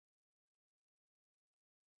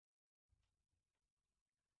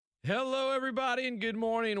Hello, everybody, and good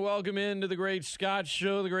morning. Welcome into the Great Scott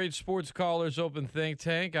Show, the Great Sports Callers Open Think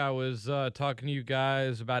Tank. I was talking to you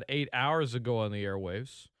guys about 8 hours ago on the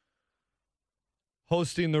airwaves,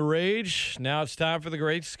 hosting the Rage. Now it's time for the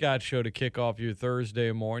Great Scott Show to kick off your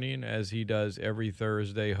Thursday morning, as he does every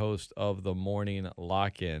Thursday. Host of the Morning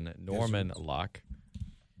Lock-In, Norman Locke,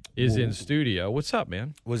 is in studio. What's up,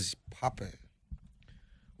 man? Was popping.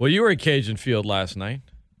 Well, you were at Cajun Field last night.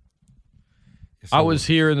 I was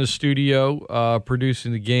here in the studio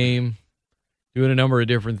producing the game, doing a number of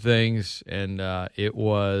different things, and it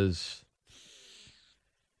was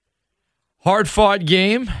hard-fought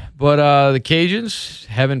game, but the Cajuns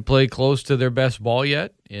haven't played close to their best ball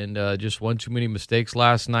yet, and just one too many mistakes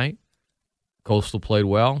last night. Coastal played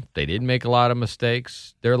well. They didn't make a lot of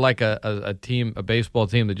mistakes. They're like a team, a baseball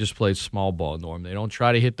team that just plays small ball, Norm. They don't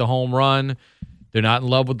try to hit the home run. They're not in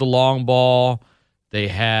love with the long ball. They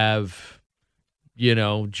have,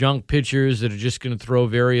 junk pitchers that are just going to throw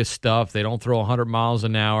various stuff. They don't throw 100 miles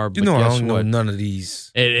an hour. But I don't know none of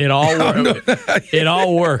these. It all it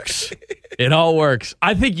all works. It all works.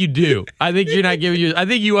 I think you do. I think you're not giving you. I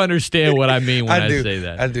think you understand what I mean when I say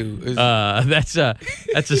that. I do. That's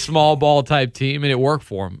a small ball type team, and it worked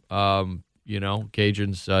for them.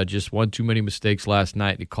 Cajuns just won too many mistakes last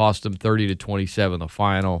night. It cost them 30-27 the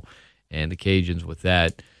final, and the Cajuns with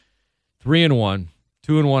that 3-1.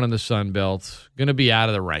 2-1 in the Sun Belt. Going to be out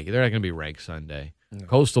of the rank. They're not going to be ranked Sunday. No.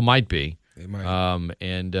 Coastal might be. They might.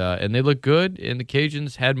 And they look good. And the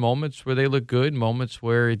Cajuns had moments where they look good, moments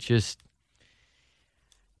where it just.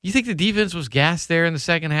 You think the defense was gassed there in the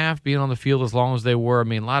second half, being on the field as long as they were? I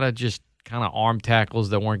mean, a lot of just kind of arm tackles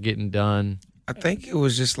that weren't getting done. I think it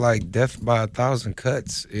was just like death by 1,000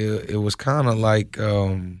 cuts. It was kind of like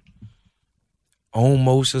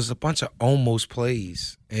almost. There's a bunch of almost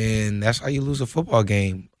plays, and that's how you lose a football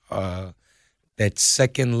game. That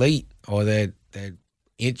second late or that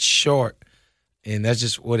inch short, and that's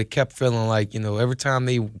just what it kept feeling like. Every time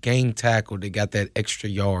they game tackled, they got that extra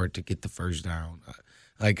yard to get the first down.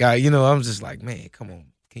 I'm just like, man, come on,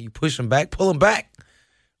 can you push them back, pull them back?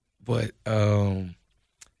 But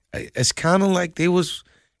it's kind of like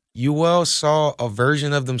UL saw a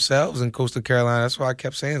version of themselves in Coastal Carolina. That's why I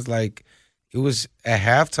kept saying it's like. It was at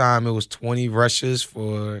halftime, it was 20 rushes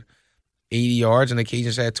for 80 yards, and the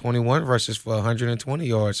Cajuns had 21 rushes for 120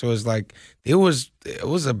 yards. So it's like it was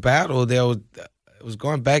a battle. It was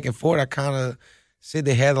going back and forth. I kind of said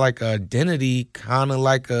they had like an identity, kind of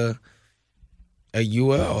like a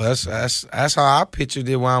UL. That's how I pictured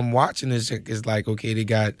it while I'm watching this. It's like, okay, they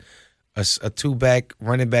got a two-back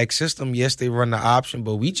running back system. Yes, they run the option,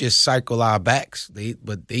 but we just cycle our backs. They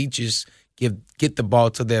just get the ball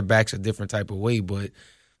to their backs a different type of way. But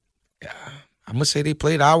I'm gonna say they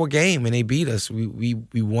played our game and they beat us. We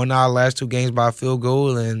won our last two games by a field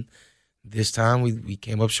goal, and this time we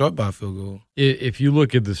came up short by a field goal. If you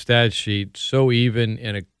look at the stat sheet, so even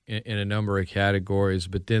in a number of categories,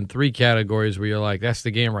 but then three categories where you're like, that's the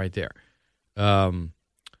game right there.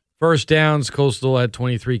 First downs, Coastal had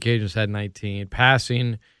 23, Cajuns had 19.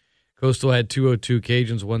 Passing, Coastal had 202,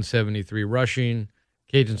 Cajuns 173. Rushing,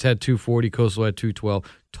 Cajuns had 240, Coastal had 212.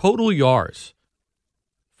 Total yards,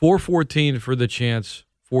 414 for the Chants,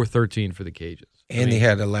 413 for the Cajuns. And they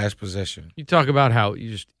had the last possession. You talk about how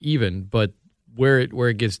you just even, but where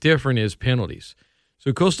it gets different is penalties.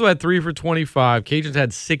 So Coastal had 3 for 25, Cajuns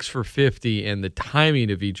had 6 for 50, and the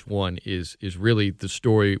timing of each one is really the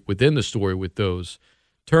story within the story with those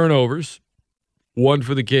turnovers. 1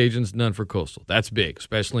 for the Cajuns, none for Coastal. That's big,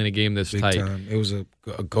 especially in a game this tight. Time. It was a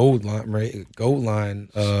gold line, right? Gold line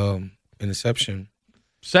interception.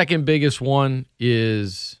 Second biggest one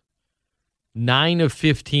is 9 of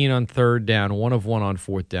 15 on third down, 1 of 1 on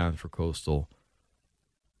fourth down for Coastal,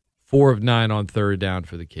 4 of 9 on third down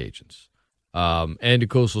for the Cajuns. And to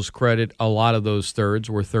Coastal's credit, a lot of those thirds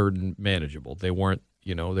were third and manageable. They weren't,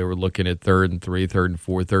 they were looking at 3rd and 3, 3rd and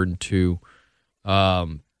 4, 3rd and 2.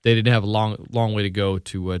 They didn't have a long way to go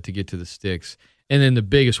to get to the sticks. And then the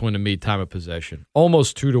biggest one to me, time of possession.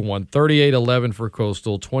 Almost 2-1, 38-11 for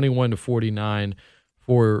Coastal, 21-49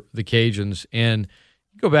 for the Cajuns. And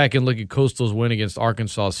go back and look at Coastal's win against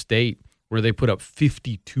Arkansas State, where they put up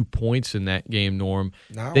 52 points in that game, Norm.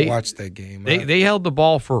 Now I watched that game. They held the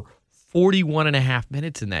ball for 41 and a half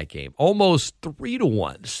minutes in that game, almost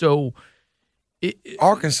 3-1. So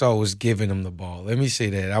Arkansas was giving them the ball. Let me say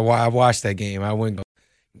that. I watched that game. I went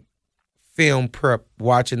film prep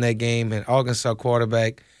watching that game, and Arkansas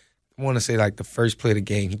quarterback, I want to say like the first play of the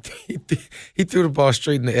game, he threw the ball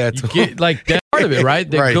straight in the air. Like that's part of it,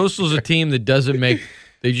 right? Right. Coastal's a team that doesn't make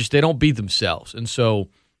they don't beat themselves, and so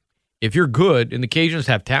if you're good, and the Cajuns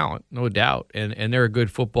have talent, no doubt, and they're a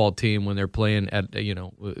good football team when they're playing at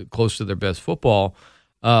close to their best football.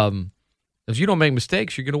 If you don't make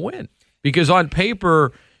mistakes, you're going to win. Because on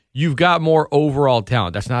paper, you've got more overall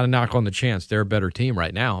talent. That's not a knock on the Chants. They're a better team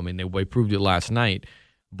right now. I mean, they proved it last night.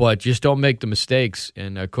 But just don't make the mistakes.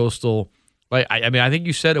 And Coastal, I think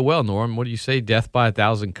you said it well, Norm. What do you say? Death by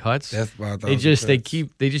 1,000 cuts. Death by 1,000 cuts.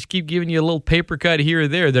 They just keep giving you a little paper cut here or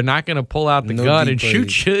there. They're not going to pull out the gun and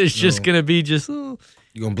shoot you. It's just going to be just you're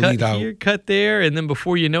going to bleed cut out here, cut there, and then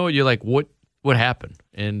before you know it, you're like, what happened?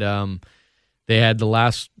 And they had the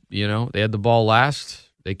last. They had the ball last.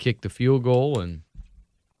 They kicked the field goal, and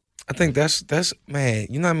I think that's man.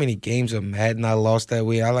 You know how many games of Madden I lost that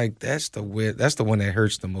way? That's the one that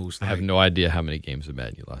hurts the most. I have no idea how many games of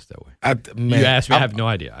Madden you lost that way. You asked me. I have no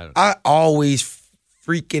idea. I always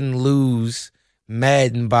freaking lose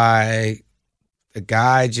Madden by the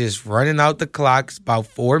guy just running out the clock. It's about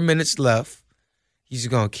 4 minutes left. He's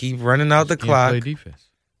gonna keep running out the clock. Play defense.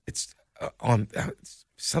 It's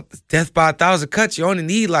something death by 1,000 cuts. You only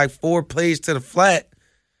need like 4 plays to the flat,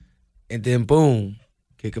 and then boom,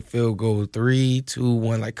 kick a field goal. 3, 2,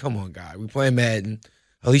 1. Like, come on, guy. We playing Madden.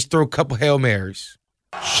 At least throw a couple Hail Marys.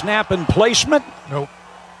 Snap and placement. Nope.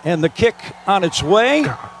 And the kick on its way.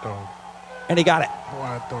 God, and he got it. boy,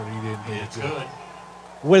 I thought he didn't do it good.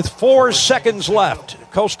 With 4 seconds left,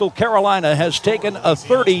 Coastal Carolina has taken a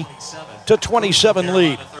 30-27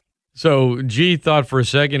 lead. So G thought for a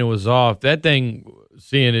second it was off. That thing,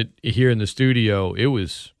 seeing it here in the studio, it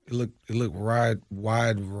looked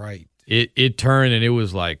wide right. It turned and it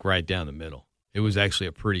was like right down the middle. It was actually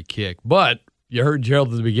a pretty kick. But you heard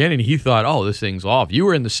Gerald at the beginning. He thought, oh, this thing's off. You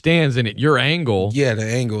were in the stands and at your angle. Yeah, the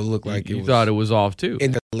angle looked like you thought it was off too.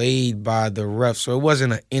 And delayed by the ref, so it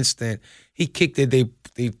wasn't an instant. He kicked it. They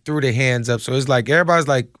threw their hands up. So it's like everybody's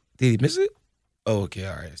like, did he miss it? Oh, okay,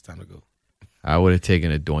 all right, it's time to go. I would have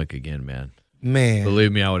taken a doink again, man. Man.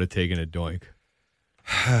 Believe me, I would have taken a doink.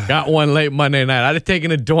 Got one late Monday night. I'd have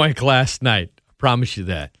taken a doink last night. I promise you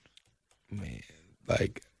that. Man,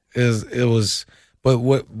 like it was. But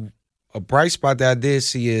what a bright spot that I did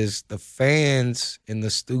see is the fans in the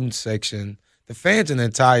student section. The fans in the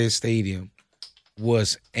entire stadium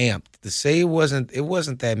was amped. To say it wasn't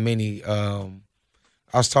that many. I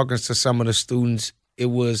was talking to some of the students. It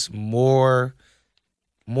was more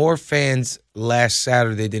fans last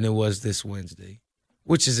Saturday than it was this Wednesday,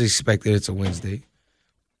 which is expected. It's a Wednesday.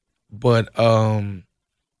 But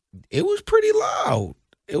it was pretty loud.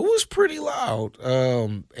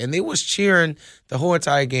 And they was cheering the whole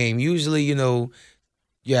entire game. Usually, you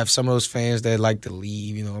have some of those fans that like to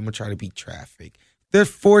leave. I'm going to try to beat traffic. There's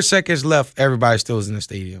 4 seconds left. Everybody still is in the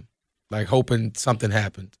stadium, like hoping something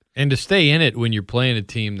happened. And to stay in it when you're playing a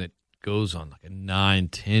team that goes on like a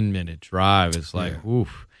 9-10 minute drive, it's like,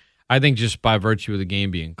 oof. I think just by virtue of the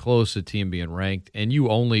game being close, the team being ranked, and you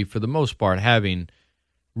only, for the most part, having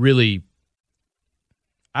really,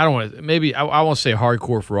 I won't say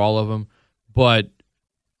hardcore for all of them, but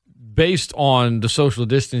based on the social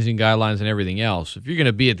distancing guidelines and everything else, if you're going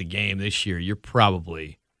to be at the game this year, you've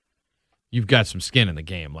got some skin in the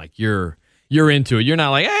game. Like you're into it. You're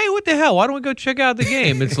not like, hey, what the hell? Why don't we go check out the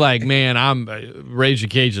game? It's like, man, I'm raise your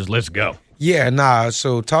cages. Let's go. Yeah, nah.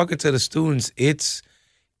 So talking to the students, it's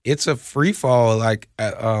a free fall. Like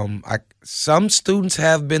some students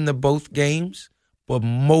have been to both games, but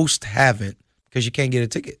most haven't because you can't get a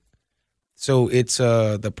ticket. So it's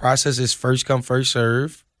the process is first come, first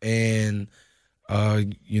serve, and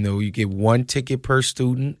you get 1 ticket per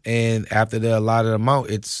student, and after the allotted amount,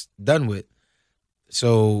 it's done with.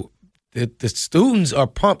 So the students are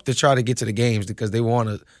pumped to try to get to the games because they want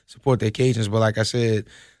to support their Cajuns. But like I said,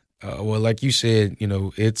 like you said,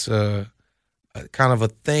 it's a kind of a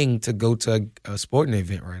thing to go to a sporting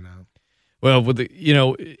event right now. Well, with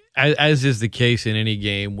as is the case in any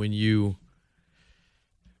game, when you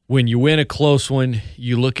win a close one,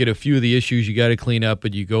 you look at a few of the issues you got to clean up,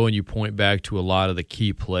 but you go and you point back to a lot of the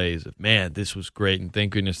key plays of, man, this was great, and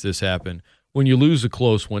thank goodness this happened. When you lose a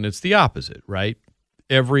close one, it's the opposite, right?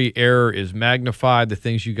 Every error is magnified. The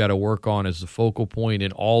things you got to work on is the focal point,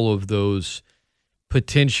 and all of those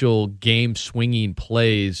potential game-swinging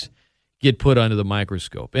plays get put under the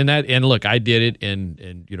microscope. And look, I did it,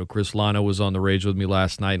 and Chris Lano was on the rage with me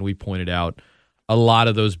last night, and we pointed out a lot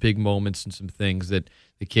of those big moments and some things that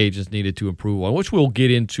the Cajuns needed to improve on, which we'll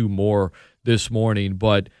get into more this morning.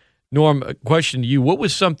 But, Norm, a question to you. What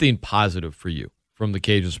was something positive for you from the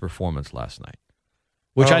Cajuns' performance last night?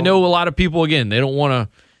 Which I know a lot of people, again, they don't want to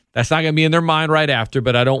 – that's not going to be in their mind right after,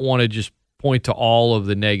 but I don't want to just point to all of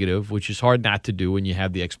the negative, which is hard not to do when you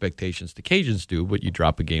have the expectations the Cajuns do, but you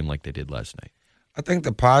drop a game like they did last night. I think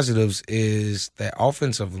the positives is that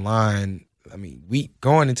offensive line. I mean,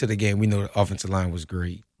 going into the game, we know the offensive line was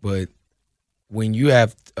great, but when you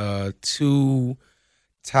have two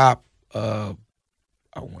top, I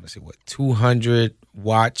want to say 200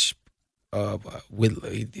 watch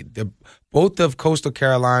with both of Coastal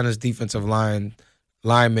Carolina's defensive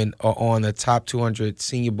linemen are on the top 200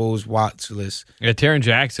 Senior Bowls watch list. Yeah, Taron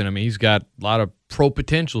Jackson. I mean, he's got a lot of pro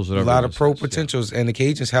potentials. And the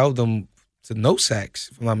Cajuns held them to no sacks,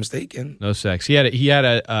 if I'm not mistaken. No sacks. He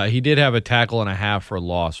did have a tackle and a half for a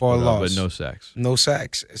loss, but no sacks. No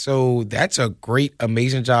sacks. So that's a great,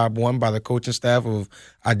 amazing job, one, by the coaching staff of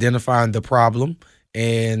identifying the problem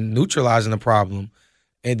and neutralizing the problem.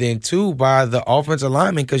 And then two, by the offensive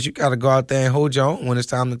lineman, because you got to go out there and hold your own when it's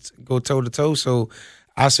time to go toe-to-toe. So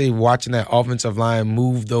I say watching that offensive line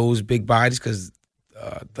move those big bodies, because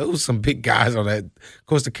those some big guys on that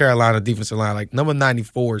Coastal Carolina defensive line. Like number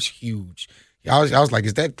 94 is huge. I was like,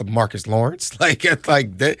 is that DeMarcus Lawrence? Like that.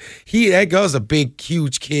 That guy's a big,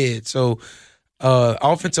 huge kid. So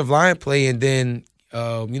offensive line play, and then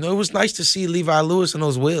it was nice to see Levi Lewis and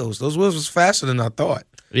those wheels. Those wheels was faster than I thought.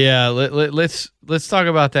 Yeah, let's talk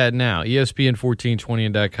about that now. ESPN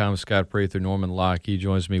 1420.com, Scott Prather, Norman Locke. He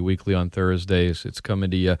joins me weekly on Thursdays. It's coming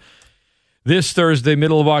to you this Thursday,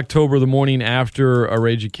 middle of October, the morning after a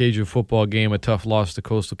Raging Cajun football game, a tough loss to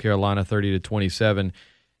Coastal Carolina, 30-27.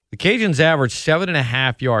 The Cajuns averaged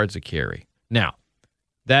 7.5 yards a carry. Now,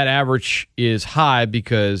 that average is high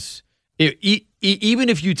because even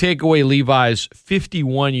if you take away Levi's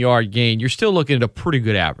 51-yard gain, you're still looking at a pretty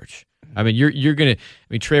good average. I mean, you're going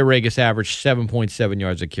to – Trey Regis averaged 7.7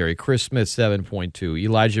 yards a carry. Chris Smith, 7.2.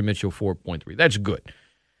 Elijah Mitchell, 4.3. That's good.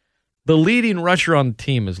 The leading rusher on the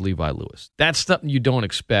team is Levi Lewis. That's something you don't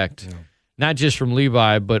expect, not just from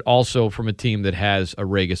Levi, but also from a team that has a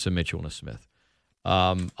Regis, a Mitchell, and a Smith.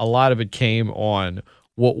 A lot of it came on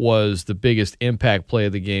what was the biggest impact play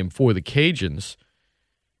of the game for the Cajuns.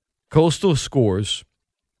 Coastal scores.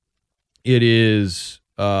 It is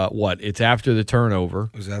it's after the turnover.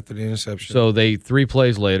 It was after the interception. So 3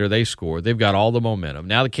 plays later, they scored. They've got all the momentum.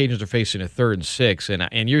 Now the Cajuns are facing a 3rd and 6, and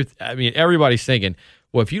everybody's thinking,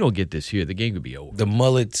 well, if you don't get this here, the game could be over. The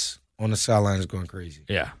mullets on the sideline is going crazy.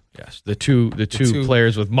 Yeah, yes. The two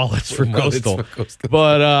players with mullets for Coastal.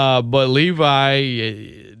 But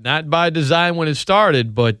Levi, not by design when it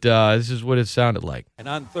started, but this is what it sounded like. And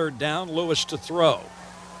on 3rd down, Lewis to throw.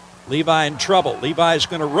 Levi in trouble. Levi's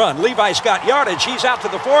going to run. Levi's got yardage. He's out to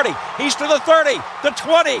the 40. He's to the 30, the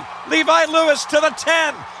 20. Levi Lewis to the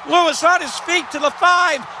 10. Lewis on his feet to the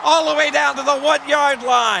 5, all the way down to the 1-yard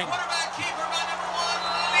line.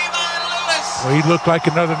 Well, he looked like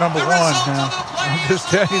another number 1 now. I'm just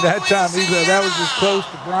telling you, that time that was as close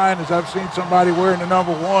to Brian as I've seen somebody wearing the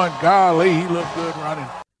number 1. Golly, he looked good running.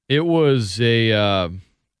 It was a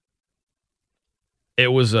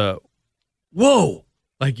whoa,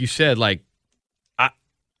 like you said. Like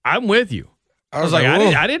I'm with you. I was like,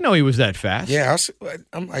 I didn't know he was that fast. Yeah,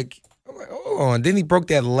 I'm like, hold on. Then he broke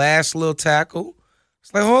that last little tackle.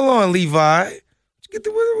 It's like, hold on, Levi. Get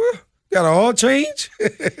the got a all change?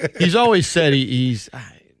 He's always said he's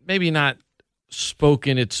maybe not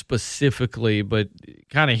spoken it specifically, but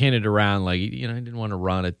kind of hinted around like, he didn't want to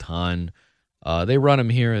run a ton. They run him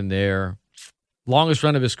here and there. Longest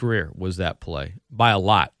run of his career was that play by a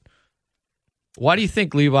lot. Why do you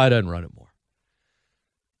think Levi doesn't run it more?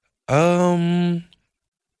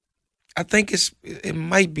 I think it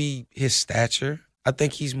might be his stature. I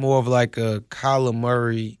think he's more of like a Kyler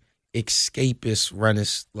Murray escapist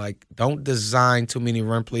runners. Like, don't design too many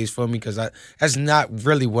run plays for me because that's not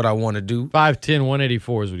really what I want to do. 5'10",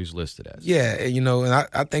 184 is what he's listed as. Yeah, and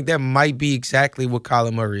I think that might be exactly what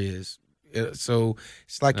Kyler Murray is. So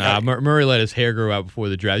it's like Murray let his hair grow out before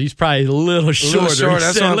the draft. He's probably a little shorter. That's what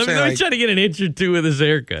I'm saying. Let me try to get an inch or two with his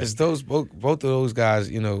haircut. It's both of those guys,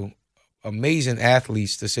 amazing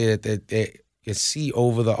athletes to say that they can see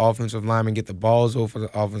over the offensive lineman, get the balls over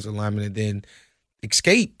the offensive lineman, and then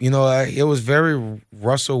escape. It was very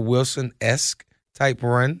Russell Wilson-esque type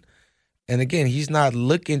run. And again, he's not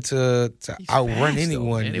looking to outrun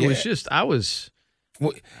anyone. And it was just, that's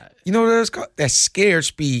called that scared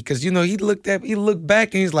speed, because he looked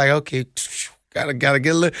back and he's like, okay,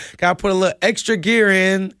 gotta put a little extra gear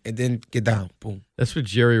in and then get down. Boom. That's what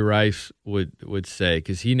Jerry Rice would say,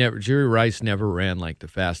 because Jerry Rice never ran like the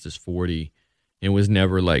fastest 40 and was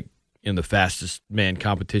never like in the fastest man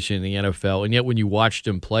competition in the NFL. And yet when you watched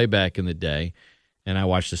him play back in the day, and I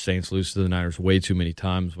watched the Saints lose to the Niners way too many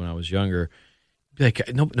times when I was younger, like,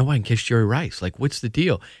 nobody can catch Jerry Rice. Like, what's the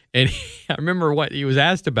deal? And I remember what he was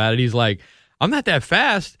asked about it. He's like, I'm not that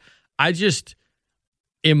fast. I just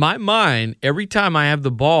in my mind, every time I have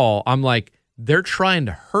the ball, I'm like, they're trying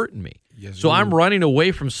to hurt me. Yes, so I'm running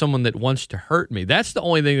away from someone that wants to hurt me. That's the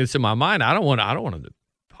only thing that's in my mind. I don't want them to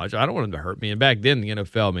punch. I don't want them to hurt me. And back then, the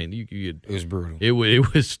NFL, man, it was brutal. It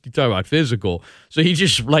was, you talk about physical. So he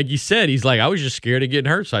just, like you said, he's like, I was just scared of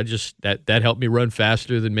getting hurt. So I just, that helped me run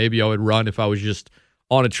faster than maybe I would run if I was just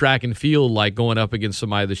on a track and field, like going up against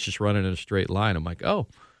somebody that's just running in a straight line. I'm like, oh,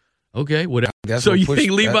 okay, whatever. So you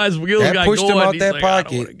think Levi's wheels got pushed going? Him out that like,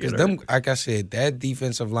 pocket because them, like I said, that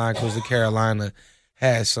defensive line, because the Carolina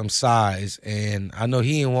has some size, and I know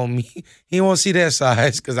he didn't want me. He didn't want to see that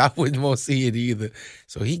size because I wouldn't want to see it either.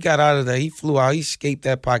 So he got out of there. He flew out. He escaped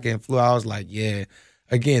that pocket and flew out. I was like, yeah.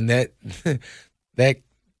 Again, that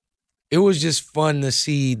it was just fun to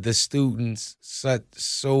see the students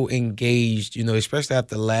so engaged. You know, especially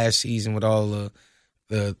after last season with all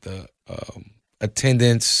the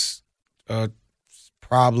attendance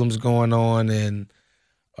problems going on, and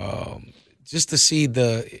just to see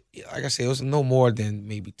like I said, it was no more than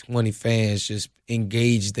maybe 20 fans just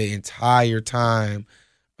engaged the entire time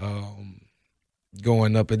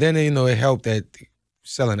going up. And then, you know, it helped that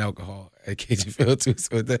selling alcohol at Cajun Field too,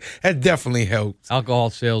 so that definitely helped. Alcohol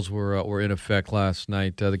sales were in effect last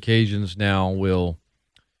night. The Cajuns now will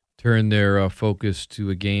turn their focus to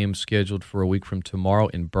a game scheduled for a week from tomorrow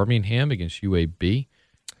in Birmingham against UAB,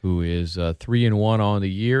 who is 3-1 on the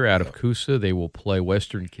year out of Coosa. They will play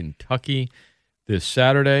Western Kentucky this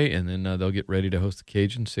Saturday, and then they'll get ready to host the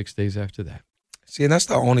Cajuns 6 days after that. See, and that's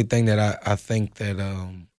the only thing that I think that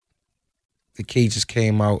the Cajuns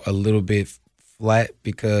came out a little bit flat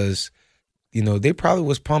because, you know, they probably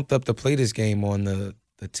was pumped up to play this game on the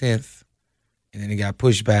 10th, and then it got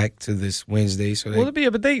pushed back to this Wednesday. So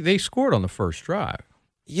but they scored on the first drive.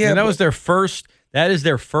 Yeah, and that was their first. That is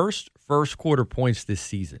their first quarter points this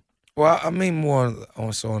season. Well, I mean, more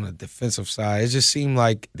also on the defensive side, it just seemed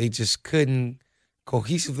like they just couldn't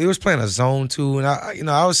cohesively. They was playing a zone too, and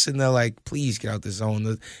I was sitting there like, please get out the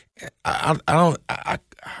zone. I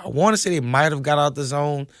want to say they might have got out the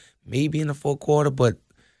zone maybe in the fourth quarter, but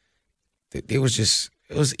it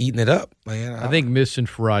was eating it up, man. I think missing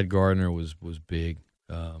Farad Gardner was big.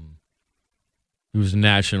 He was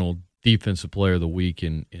National Defensive Player of the Week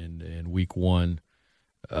in week one.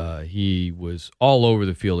 He was all over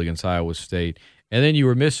the field against Iowa State. And then you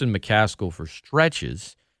were missing McCaskill for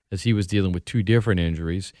stretches as he was dealing with two different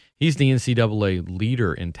injuries. He's the NCAA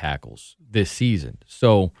leader in tackles this season.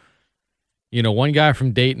 So, you know, one guy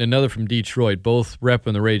from Dayton, another from Detroit, both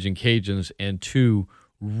repping the Raging Cajuns, and two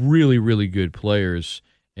really, really good players.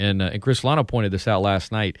 And Chris Lano pointed this out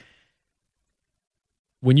last night.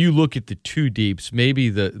 When you look at the two deeps, maybe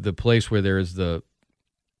the place where there is the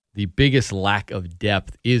biggest lack of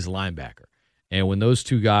depth is linebacker. And when those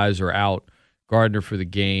two guys are out, Gardner for the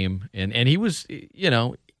game, and he was, you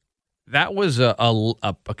know, that was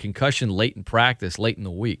a concussion late in practice, late in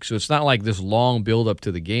the week. So it's not like this long build-up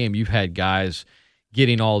to the game. You've had guys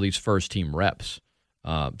getting all these first-team reps.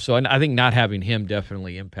 So I think not having him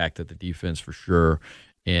definitely impacted the defense for sure.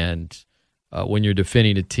 And when you're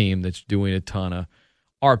defending a team that's doing a ton of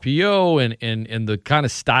RPO and the kind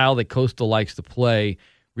of style that Coastal likes to play,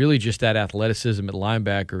 really just that athleticism at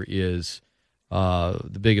linebacker is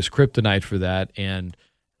the biggest kryptonite for that, and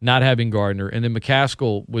not having Gardner. And then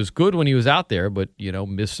McCaskill was good when he was out there, but, you know,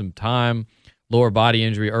 missed some time, lower body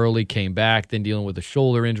injury early, came back, then dealing with a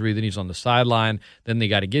shoulder injury, then he's on the sideline, then they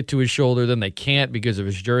got to get to his shoulder, then they can't because of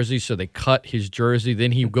his jersey, so they cut his jersey,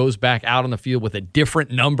 then he goes back out on the field with a different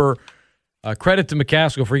number. Credit to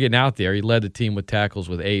McCaskill for getting out there. He led the team with tackles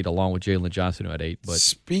with 8, along with Jalen Johnson, who had 8. But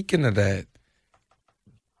speaking of that,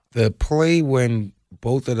 the play when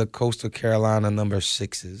both of the Coastal Carolina number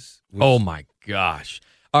 6s. Oh, my gosh.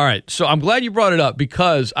 All right, so I'm glad you brought it up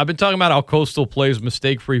because I've been talking about how Coastal plays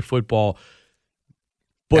mistake-free football,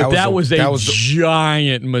 but that was a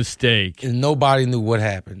giant mistake. And nobody knew what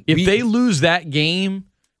happened. If they lose that game,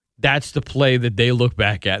 that's the play that they look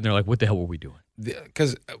back at, and they're like, what the hell were we doing?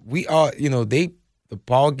 Because we are, you know, the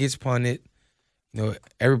ball gets punted, you know,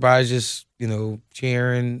 everybody's just, you know,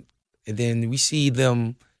 cheering, and then we see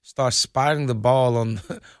them start spotting the ball on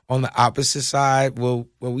the opposite side where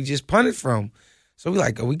we just punted from. So we're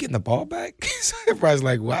like, are we getting the ball back? So everybody's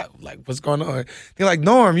like, what? Like, what's going on? They're like,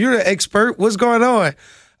 Norm, you're the expert. What's going on?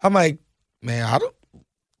 I'm like, man,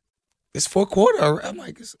 it's fourth quarter. I'm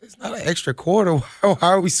like, it's not an extra quarter. How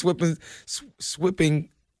are we sweeping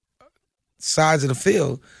sides of the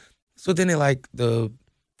field? So then they're like, the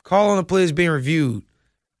call on the play is being reviewed.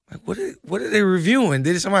 Like, what are they reviewing?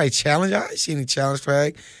 Did somebody challenge? I didn't see any challenge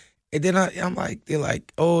flag. And then I'm like, they're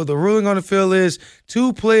like, oh, the ruling on the field is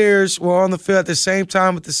 2 players were on the field at the same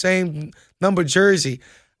time with the same number jersey.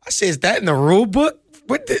 I said, is that in the rule book?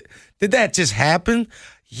 What did that just happen?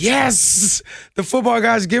 Yes. The football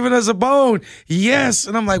guy's giving us a bone. Yes.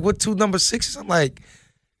 And I'm like, what 2 number 6s? I'm like,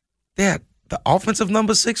 Dad, the offensive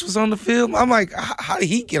number 6 was on the field? I'm like, how did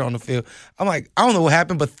he get on the field? I'm like, I don't know what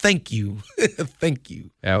happened, but thank you. Thank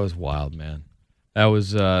you. That was wild, man. That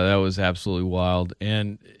was absolutely wild.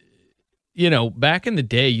 And back in the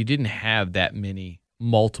day, you didn't have that many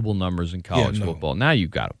multiple numbers in college football. Now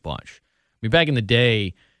you've got a bunch. I mean, back in the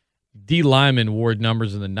day, D linemen wore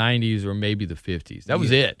numbers in the 90s or maybe the 50s. That was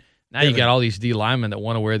it. Now you got all these D linemen that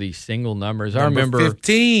want to wear these single numbers. I remember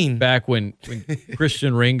 15 back when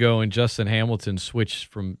Christian Ringo and Justin Hamilton switched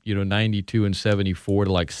from 92 and 74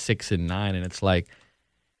 to like 6 and 9, and it's like,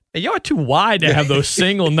 hey, y'all are too wide to have those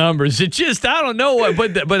single numbers. It just, I don't know what,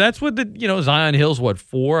 but that's what Zion Hill's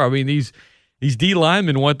 4. I mean, these D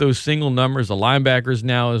linemen want those single numbers. The linebackers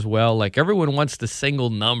now as well. Like everyone wants the single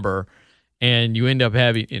number, and you end up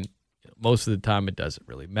having. Most of the time, it doesn't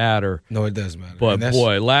really matter. No, it does matter. But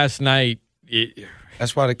boy, last night,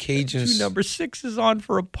 that's why the Cajuns 2 number 6s on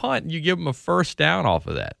for a punt. You give them a first down off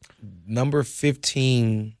of that. Number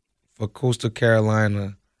 15 for Coastal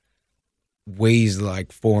Carolina weighs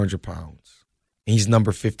like 400 pounds. And he's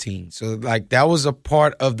number 15. So like that was a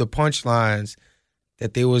part of the punchlines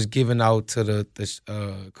that they was giving out to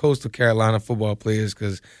the Coastal Carolina football players,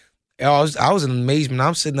 because I was in amazement.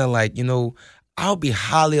 I'm sitting there like, I'll be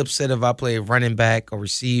highly upset if I play running back or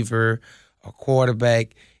receiver or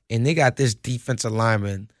quarterback, and they got this defensive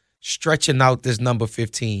lineman stretching out this number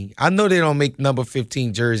 15. I know they don't make number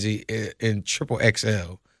 15 jersey in triple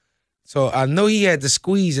XL. So I know he had to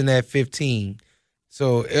squeeze in that 15.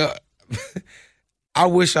 So I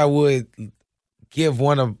wish I would give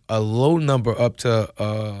a low number up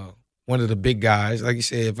to one of the big guys. Like you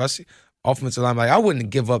said, if I see offensive line, I wouldn't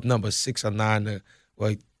give up number 6 or 9 to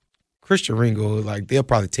Christian Ringo, they'll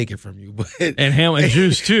probably take it from you. But and Hamlin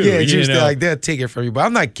Juice too. Yeah, Juice, they'll take it from you. But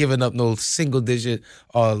I'm not giving up no single digit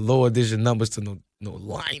or lower digit numbers to no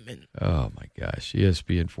lineman. Oh my gosh.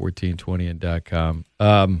 ESPN 1420 and .com.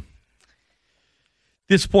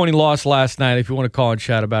 Disappointing loss last night. If you want to call and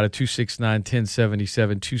chat about it,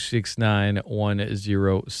 269-1077,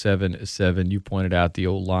 269-1077. You pointed out the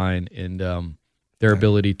O-line and their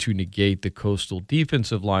ability to negate the Coastal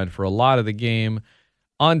defensive line for a lot of the game.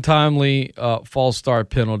 Untimely false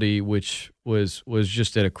start penalty, which was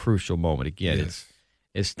just at a crucial moment. Again, yes.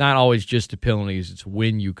 It's not always just the penalties; it's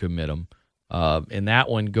when you commit them. And that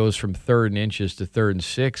one goes from 3rd and inches to 3rd and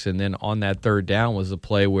 6, and then on that 3rd down was the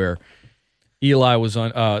play where Levi was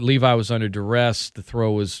under duress. The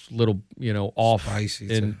throw was a little off,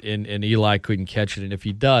 spicy, and Eli couldn't catch it. And if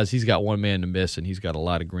he does, he's got one man to miss, and he's got a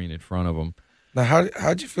lot of green in front of him. Now,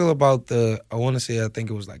 how'd you feel about I think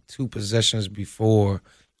it was like 2 possessions before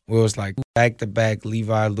where it was like back-to-back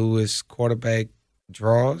Levi Lewis quarterback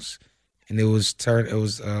draws, and we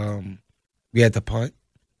had to punt?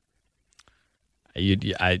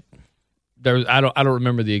 I don't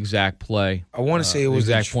remember the exact play. I want to say it was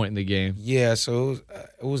the exact point in the game. Yeah, so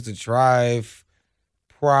it was the drive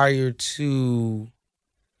prior to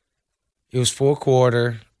it was 4th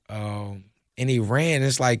quarter. And he ran.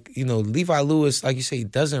 It's like, Levi Lewis, like you say, he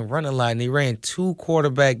doesn't run a lot. And he ran 2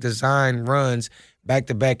 quarterback design runs back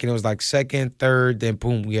to back. And it was like 2nd, 3rd, then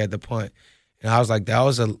boom, we had the punt. And I was like, that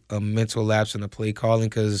was a mental lapse in the play calling,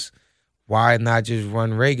 because why not just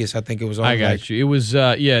run Regis? I think it was on. I got you. It was,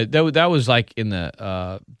 that was like in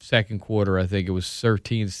the 2nd quarter. I think it was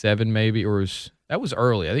 13-7 maybe, or that was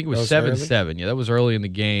early. I think it was 7-7. Yeah, that was early in the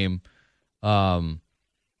game.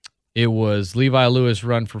 It was Levi Lewis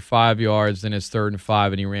run for 5 yards, then it's 3rd and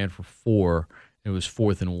 5, and he ran for 4. It was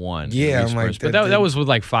 4th and 1. Yeah, I'm like, but that was with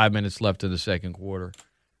like 5 minutes left in the 2nd quarter.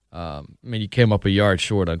 You came up a yard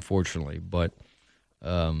short, unfortunately, but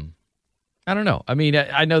I don't know.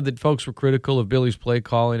 I know that folks were critical of Billy's play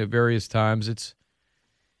calling at various times.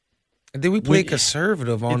 And then we played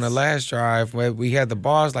conservative on the last drive where we had the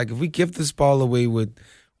balls. Like, if we give this ball away with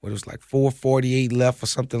what it was like 4:48 left or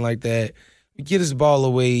something like that, we get this ball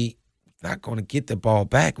away. Not going to get the ball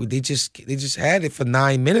back. They just had it for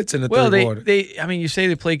 9 minutes in the third quarter. You say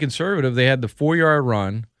they played conservative. They had the 4-yard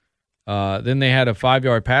run. Then they had a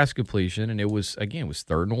 5-yard pass completion, and it was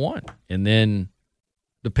 3rd and 1. And then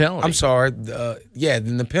the penalty. I'm sorry.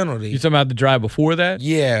 Then the penalty. You talking about the drive before that?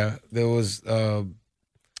 Yeah, there was.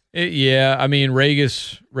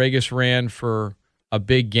 Regis ran for a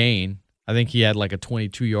big gain. I think he had like a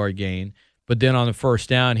 22-yard gain. But then on the first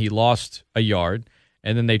down, he lost a yard.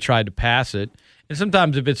 And then they tried to pass it. And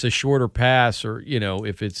sometimes if it's a shorter pass, or,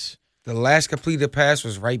 if it's The last completed pass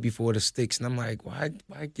was right before the sticks, and I'm like, why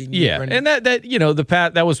didn't you run? And that the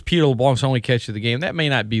pass that was Peter LeBlanc's only catch of the game. That may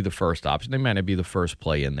not be the first option. They might not be the first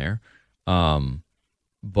play in there.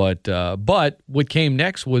 But what came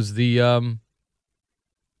next was the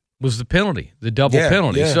penalty, the double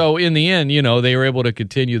penalty. Yeah. So in the end, they were able to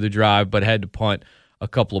continue the drive, but had to punt a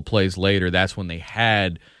couple of plays later. That's when they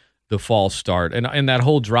had the false start, and that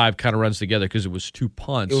whole drive kind of runs together because it was 2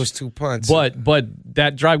 punts. It was 2 punts, but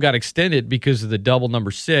that drive got extended because of the double number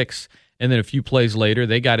 6, and then a few plays later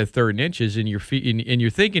they got a 3rd and inches, and you're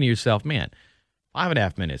thinking to yourself, man,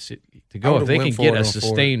 5.5 minutes to go. If they can get a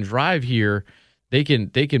sustained drive here, they can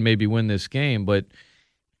maybe win this game. But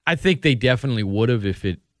I think they definitely would have if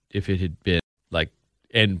it had been like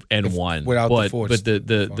and won without but the fourth. But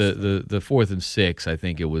the 4th and 6, I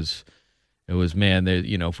think it was man.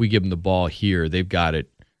 If we give them the ball here, they've got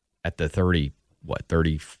it at the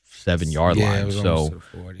 37 yard line. So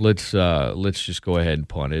let's just go ahead and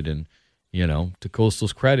punt it. And to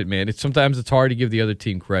Coastal's credit, man, sometimes it's hard to give the other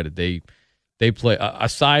team credit. They play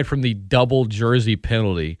aside from the double jersey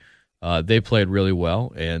penalty, they played really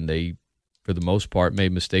well, and they, for the most part,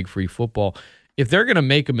 made mistake-free football. If they're going to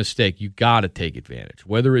make a mistake, you got to take advantage,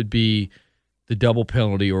 whether it be the double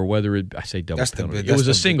penalty or whether it it was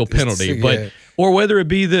a single penalty, or whether it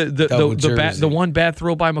be the one bad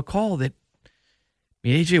throw by McCall that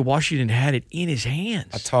AJ Washington had it in his hands.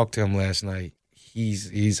 I talked to him last night. He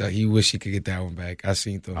wish he could get that one back. I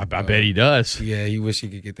seen him. I bet he does. Yeah, he wish he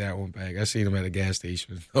could get that one back. I seen him at a gas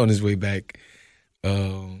station on his way back.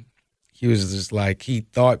 He was just like, he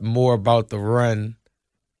thought more about the run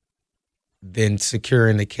than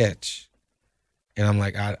securing the catch. And I'm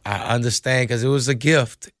like, I understand, because it was a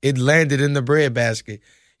gift. It landed in the breadbasket.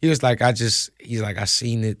 He was like, I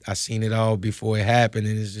seen it all before it happened.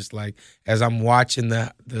 And it's just like, as I'm watching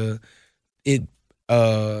it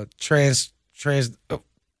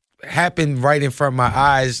happen right in front of my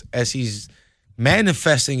eyes as he's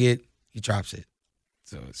manifesting it, he drops it.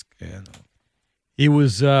 So it's He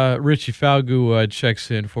was Richie Falgu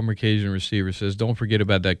checks in, former Cajun receiver, says, don't forget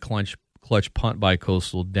about that clutch punt by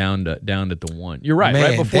Coastal down at the 1. You're right. Man,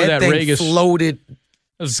 right before that thing Regas floated.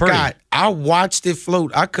 Scott, I watched it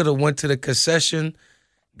float. I could have went to the concession,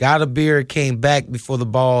 got a beer, came back before the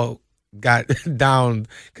ball got down,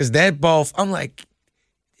 because that ball, I'm like,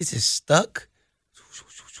 is it stuck?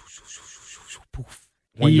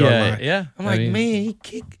 1 yard line. Yeah. I'm like, man, he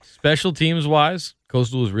kicked. Special teams wise,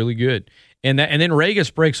 Coastal was really good. And then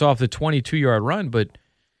Regas breaks off the 22-yard run, but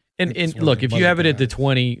look, if you have it at the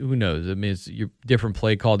 20, who knows? I mean, it's your different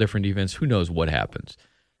play call, different defense. Who knows what happens?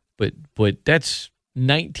 But that's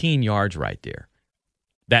 19 yards right there,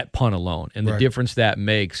 that punt alone, and the difference that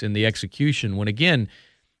makes in the execution. When, again,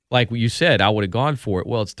 like what you said, I would have gone for it.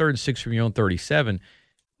 Well, it's 3rd and 6 from your own 37.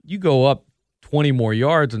 You go up 20 more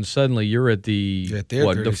yards, and suddenly you're at the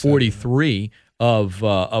 43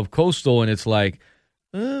 of Coastal, and it's like,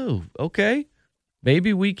 oh, okay,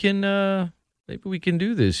 maybe we can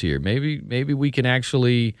do this here. Maybe we can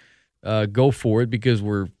actually go for it, because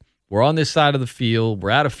we're on this side of the field.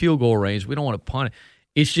 We're out of field goal range. We don't want to punt it.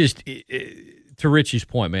 It's just to Richie's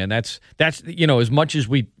point, man. That's as much as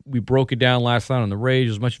we broke it down last night on the Rage,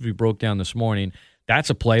 as much as we broke down this morning, that's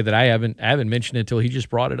a play that I haven't mentioned until he just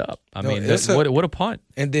brought it up. I mean, what a punt.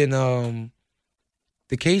 And then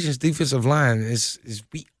the Cajuns' defensive line is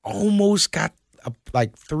we almost got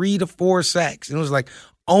like 3 to 4 sacks. And it was like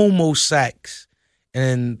almost sacks.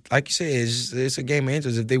 And like you said, it's a game of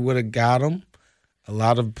inches. If they would have got them, a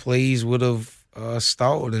lot of plays would have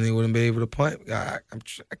stalled, and they wouldn't be able to punt. I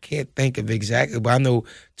can't think of exactly, but I know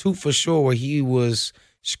 2 for sure where he was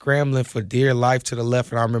scrambling for dear life to the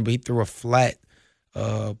left, and I remember he threw a flat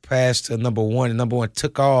pass to number 1, and number 1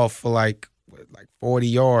 took off for like 40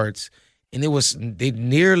 yards, and they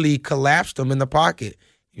nearly collapsed him in the pocket.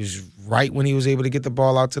 It was right when he was able to get the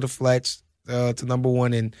ball out to the flats to number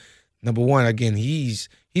 1, and number 1 again. He's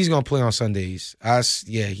gonna play on Sundays.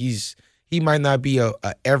 He might not be a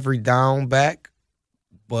every down back,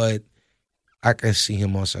 but I can see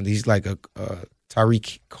him on Sunday. He's like a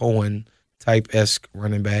Tariq Cohen type-esque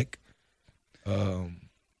running back.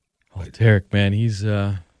 Derek, man, he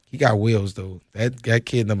got wheels though. That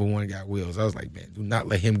kid number 1 got wheels. I was like, man, do not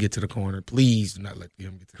let him get to the corner. Please do not let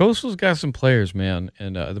him get to the corner. Coastal's got some players, man,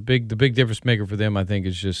 and the big difference maker for them, I think,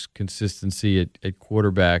 is just consistency at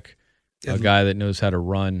quarterback. A guy that knows how to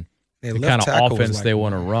run. The kind of offense they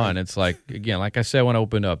want to run. It's like, again, like I said when I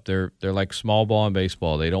opened up, they're like small ball in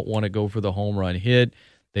baseball. They don't want to go for the home run hit.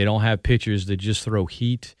 They don't have pitchers that just throw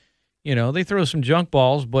heat. They throw some junk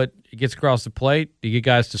balls, but it gets across the plate. You get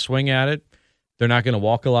guys to swing at it. They're not going to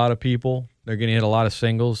walk a lot of people. They're going to hit a lot of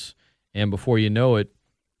singles. And before you know it,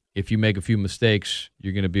 if you make a few mistakes,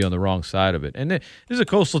 you're going to be on the wrong side of it. And this is a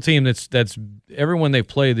Coastal team that's everyone they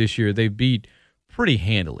played this year, they beat pretty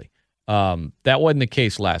handily. That wasn't the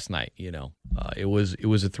case last night. It was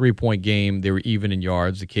a 3-point game. They were even in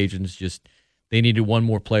yards. The Cajuns they needed one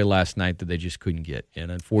more play last night that they just couldn't get.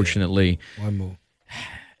 And unfortunately, one more.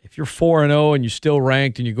 If you're 4-0 and you're still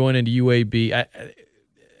ranked and you're going into UAB,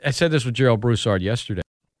 I said this with Gerald Broussard yesterday.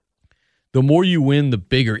 The more you win, the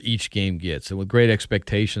bigger each game gets. And with great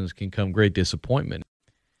expectations can come great disappointment.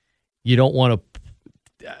 You don't want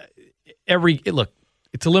to look,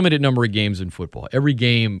 it's a limited number of games in football. Every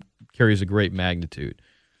game carries a great magnitude.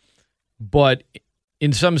 But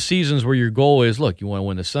in some seasons where your goal is, look, you want to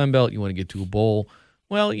win the Sun Belt, you want to get to a bowl,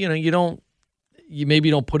 well, you maybe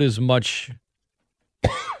don't put as much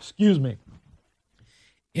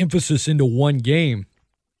emphasis into one game.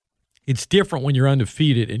 It's different when you're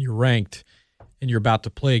undefeated and you're ranked and you're about to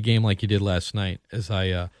play a game like you did last night. As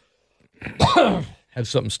I have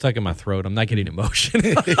something stuck in my throat. I'm not getting emotion.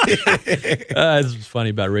 This is funny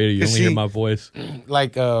about radio. You only hear my voice.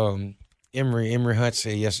 Like Emory Hunt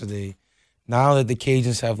said yesterday, now that the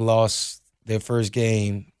Cajuns have lost their first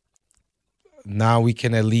game, now we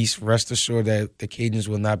can at least rest assured that the Cajuns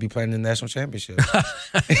will not be playing in the national championship.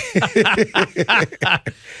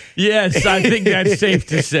 Yes, I think that's safe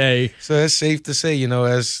to say. So that's safe to say,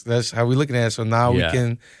 that's how we're looking at it. So now we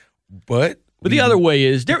can, but the other way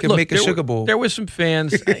is make a Sugar Bowl. There was some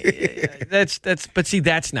fans. But see,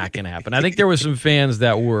 that's not going to happen. I think there were some fans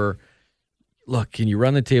that were, look, can you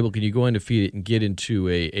run the table? Can you go undefeated and get into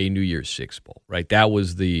a New Year's Six bowl? Right, that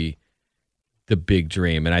was the big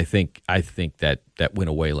dream, and I think that went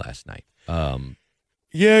away last night.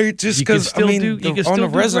 Yeah, just because on the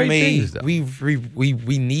resume,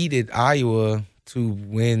 we needed Iowa to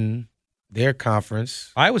win their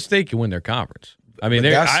conference. Iowa State can win their conference. I mean,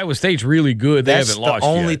 Iowa State's really good. They haven't lost yet. That's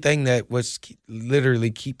the only thing that was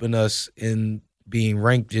literally keeping us in being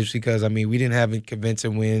ranked, just because, we didn't have any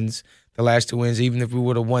convincing wins. The last two wins, even if we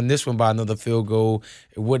would have won this one by another field goal,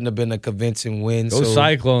 it wouldn't have been a convincing win. Those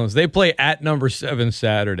Cyclones, they play at number 7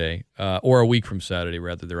 Saturday, or a week from Saturday,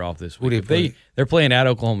 rather. They're off this week. They're playing at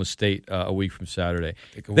Oklahoma State a week from Saturday.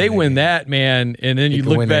 They win that, man, and then you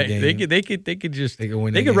look back. They could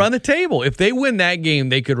run the table. If they win that game,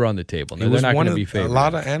 they could run the table. No, they're not going to be favored. A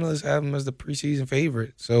lot of analysts have them as the preseason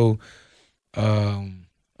favorite. So,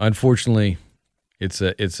 unfortunately, it's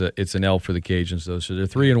an L for the Cajuns though. So they're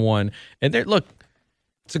 3-1, and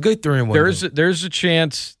it's a good 3-1. There's a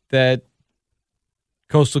chance that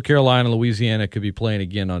Coastal Carolina, Louisiana could be playing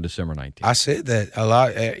again on December 19th. I said that a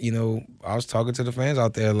lot. I was talking to the fans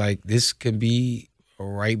out there, like, this could be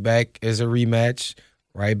right back as a rematch,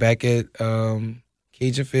 right back at Cajun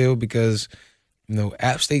Field, because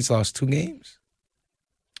App State's lost 2 games.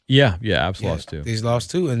 Yeah, App's lost 2. They've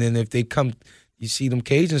lost 2, and then if they come. You see them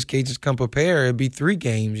Cajuns come prepare, it'd be 3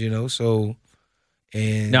 games, so.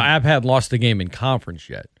 And now, App hadn't lost a game in conference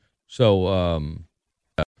yet. So,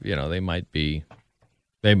 they might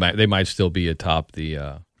still be atop the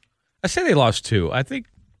I say they lost 2. I think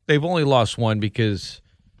they've only lost 1 because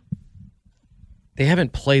they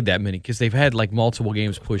haven't played that many, because they've had multiple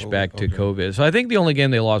games pushed back to COVID. So I think the only game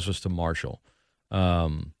they lost was to Marshall.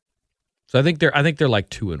 So I think they're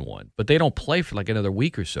 2-1, but they don't play for another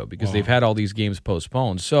week or so because they've had all these games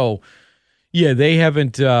postponed. So yeah, they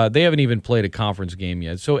haven't even played a conference game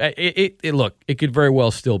yet. So it could very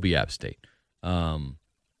well still be App State, and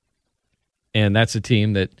that's a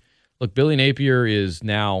team that Billy Napier is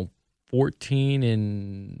now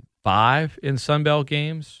 14-5 in Sun Belt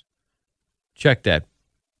games. Check that,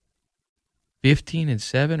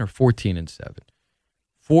 15-7 or 14-7.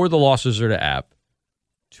 4 of the losses are to App.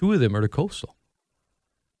 2 of them are to Coastal,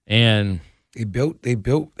 and they built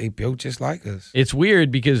just like us. It's weird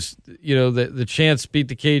because the Chants beat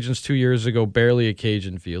the Cajuns 2 years ago, barely a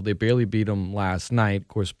Cajun field. They barely beat them last night. Of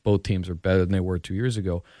course, both teams are better than they were 2 years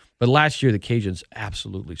ago. But last year, the Cajuns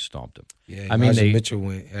absolutely stomped them. Yeah, Mitchell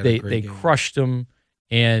they crushed them,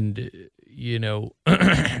 and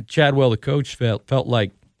Chadwell, the coach, felt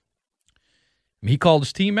like he called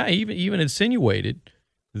his team out. He even insinuated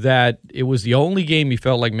that it was the only game he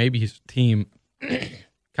felt like maybe his team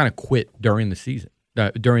kind of quit during the season,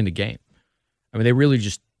 during the game. They really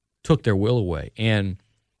just took their will away. And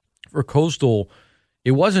for Coastal,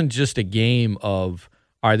 it wasn't just a game of,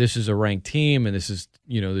 all right, this is a ranked team and this is,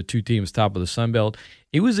 the 2 teams top of the Sun Belt.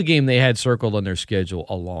 It was a game they had circled on their schedule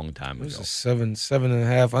a long time ago. It was a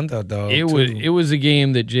 7.5 underdog. It was a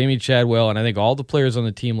game that Jamie Chadwell and I think all the players on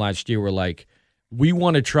the team last year were like, we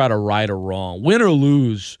want to try to right a wrong. Win or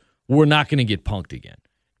lose, we're not going to get punked again.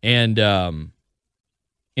 And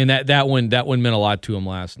And that one meant a lot to them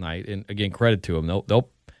last night. And again, credit to them.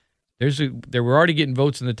 They were already getting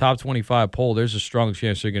votes in the top 25 poll. There's a strong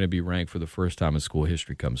chance they're going to be ranked for the first time in school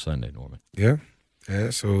history come Sunday, Norman. Yeah.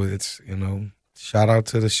 So it's, shout out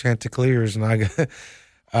to the Chanticleers. And I got,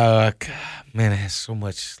 man, I had so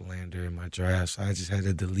much slander in my drafts. I just had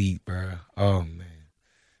to delete, bro. Oh, man.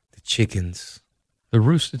 The chickens. The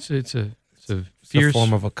rooster, it's a fierce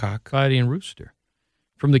form of a cock. Fighting rooster.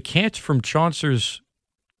 From Chaucer's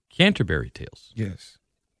Canterbury Tales. Yes.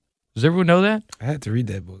 Does everyone know that? I had to read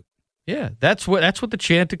that book. Yeah, that's what the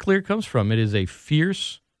Chanticleer comes from. It is a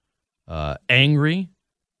fierce, angry,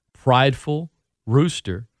 prideful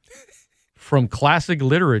rooster from classic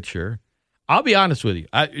literature. I'll be honest with you.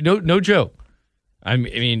 No joke. I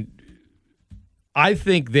mean, I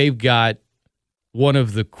think they've got one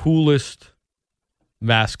of the coolest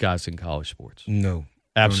mascots in college sports. No.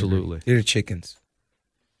 Absolutely. They're the chickens.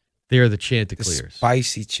 They are the Chanticleers. The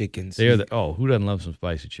spicy chickens. Who doesn't love some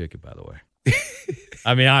spicy chicken, by the way?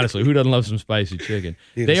 I mean, honestly, who doesn't love some spicy chicken?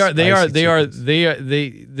 I don't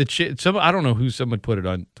know who someone put it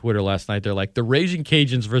on Twitter last night. They're like, the Raging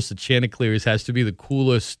Cajuns versus the Chanticleers has to be the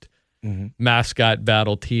coolest mascot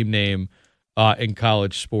battle team name in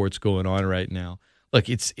college sports going on right now. Look,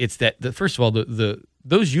 it's that. First of all,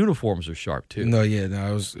 those uniforms are sharp too.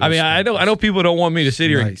 I know people don't want me to sit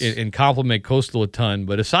here and compliment Coastal a ton,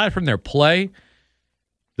 but aside from their play,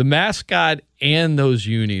 the mascot and those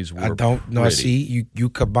unis were. I see you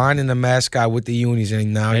combining the mascot with the unis,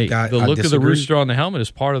 and now you got the look of the rooster on the helmet is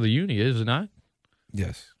part of the uni, is it not?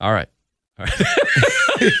 Yes. All right.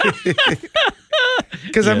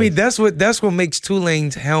 Because I mean, that's what makes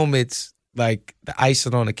Tulane's helmets like the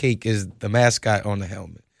icing on the cake is the mascot on the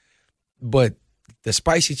helmet. But the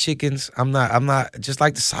spicy chickens, I'm not just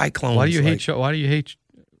like the Cyclones. Why do you hate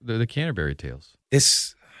the Canterbury Tales?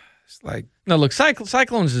 It's like, no, look,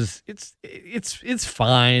 Cyclones is it's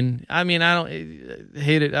fine. I mean, I don't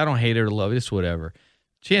hate it. I don't hate it or love it. It's whatever.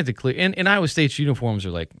 Chanticleer and Iowa State's uniforms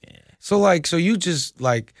are like. Eh. So you just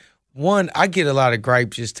like one. I get a lot of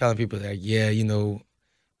gripes just telling people that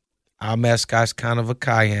our mascot's kind of a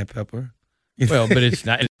cayenne pepper. Well, but it's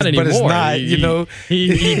not anymore. But it's not, He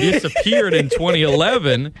disappeared in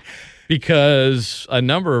 2011 because a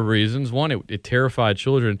number of reasons. One, it terrified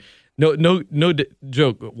children. No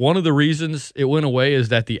joke. One of the reasons it went away is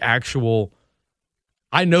that the actual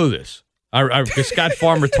 – I know this. Scott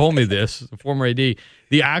Farmer told me this, the former AD.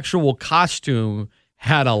 The actual costume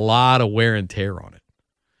had a lot of wear and tear on it.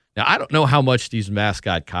 Now, I don't know how much these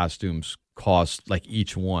mascot costumes cost, like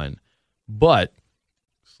each one, but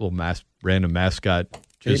this little random mascot,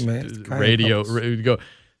 just radio. Go.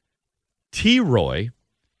 T-Roy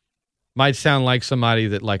might sound like somebody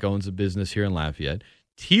that like owns a business here in Lafayette.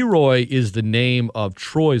 T-Roy is the name of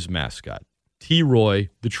Troy's mascot. T-Roy,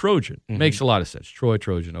 the Trojan. Makes a lot of sense. Troy,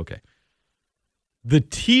 Trojan, okay. The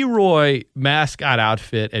T-Roy mascot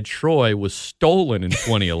outfit at Troy was stolen in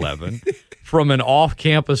 2011 from an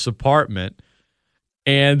off-campus apartment,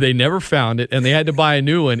 and they never found it, and they had to buy a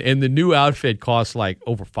new one, and the new outfit cost like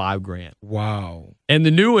over $5,000. Wow. And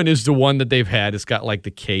the new one is the one that they've had. It's got like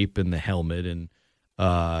the cape and the helmet and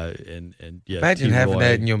yeah. Imagine T-Roy. having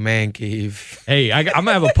that in your man cave. Hey, I'm going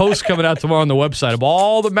to have a post coming out tomorrow on the website of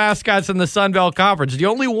all the mascots in the Sun Belt Conference. The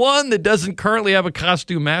only one that doesn't currently have a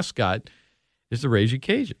costume mascot is the Raging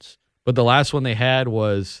Cajuns. But the last one they had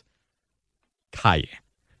was Cayenne.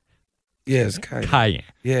 Yes, Cayenne. Cayenne.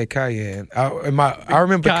 Yeah, Cayenne. I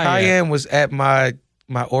remember Cayenne was at my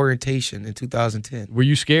orientation in 2010. Were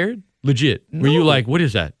you scared? Legit. No. Were you like, what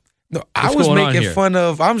is that? No, What's I was going on making here? fun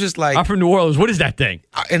of. I'm just like, I'm from New Orleans. What is that thing?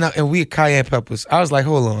 And we had cayenne peppers. I was like,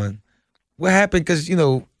 hold on, what happened? Because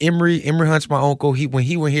Emory Hunt's my uncle. When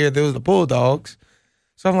he went here, there was the Bulldogs.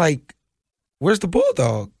 So I'm like, where's the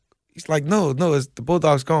Bulldog? He's like, no, it's the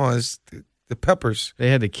Bulldog's gone. It's the peppers. They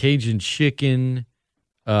had the Cajun chicken.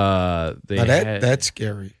 That's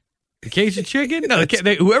scary. The Cajun chicken? No,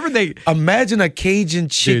 imagine a Cajun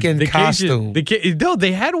chicken costume. No,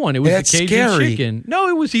 they had one. It was That's the Cajun scary. chicken.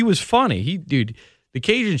 No, he was funny. The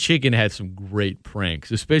Cajun chicken had some great pranks,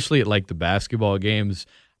 especially at like the basketball games.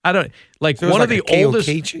 I don't like So one of like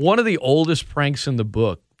the oldest pranks in the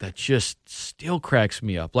book that just still cracks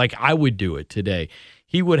me up. Like I would do it today.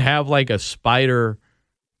 He would have like a spider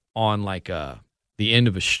on like the end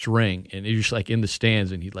of a string, and it's just like in the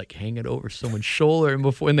stands, and he'd like hang it over someone's shoulder,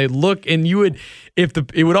 and they look, and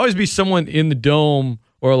it would always be someone in the dome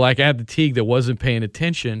or like at the Teague that wasn't paying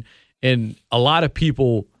attention, and a lot of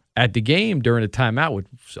people at the game during the timeout would,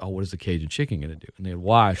 what is the Cajun chicken going to do? And they'd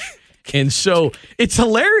watch, And so it's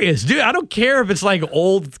hilarious, dude. I don't care if it's like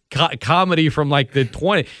old comedy from like the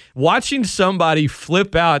 20s. Watching somebody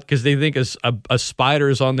flip out because they think a spider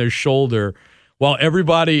is on their shoulder while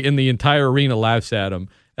everybody in the entire arena laughs at them.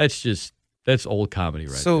 That's old comedy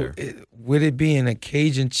right there. So would it be in a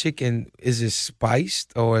Cajun chicken? Is it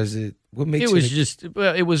spiced or is it? What makes it?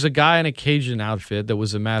 It was a guy in a Cajun outfit that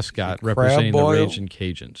was a mascot representing the Raging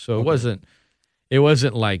Cajun. So it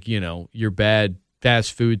wasn't like, your bad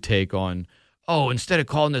fast food take on, instead of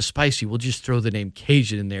calling this spicy, we'll just throw the name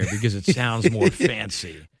Cajun in there because it sounds more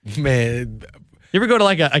fancy. Man, you ever go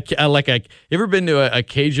to you ever been to a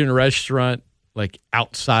Cajun restaurant like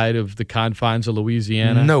outside of the confines of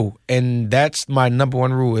Louisiana? No, and that's my number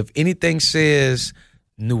one rule. If anything says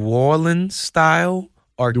New Orleans style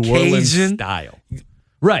or New Cajun Orleans style.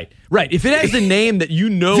 Right. If it has the name that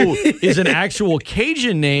is an actual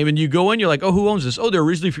Cajun name and you go in, you're like, who owns this? Oh, they're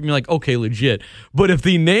originally from, you're like, okay, legit. But if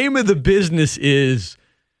the name of the business is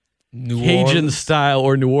Cajun style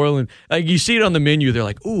or New Orleans, like you see it on the menu, they're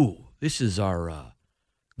like, ooh, this is our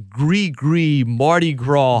Gris Mardi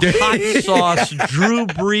Gras hot sauce Drew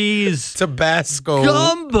Brees Tabasco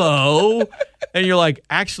gumbo. And you're like,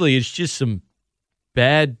 actually, it's just some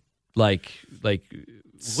bad, what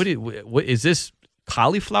is this?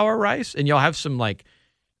 Cauliflower rice, and y'all have some like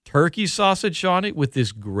turkey sausage on it with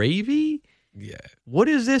this gravy. Yeah. What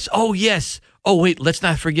is this? Oh yes. Oh wait, let's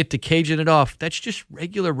not forget to Cajun it off. That's just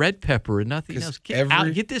regular red pepper and nothing else.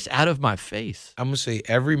 Get this out of my face. I'm gonna say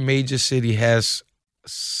every major city has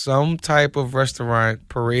some type of restaurant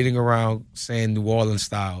parading around saying New Orleans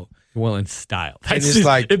style. New Orleans style. That's just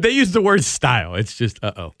like if they use the word style, it's just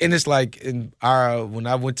And it's like when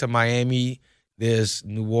I went to Miami. There's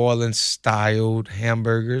New Orleans styled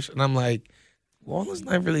hamburgers. And I'm like, New Orleans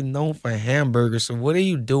not really known for hamburgers. So what are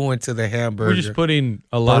you doing to the hamburger? We're just putting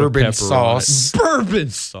a lot of pepper sauce. Bourbon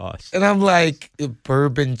sauce. And I'm like,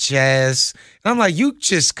 bourbon jazz. And I'm like, you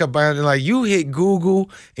just combine it. Like, you hit Google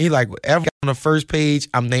and you're like, whatever on the first page,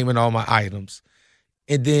 I'm naming all my items.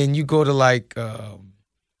 And then you go to like,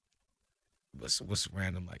 what's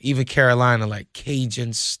random? Like, even Carolina, like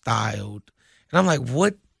Cajun styled. And I'm like,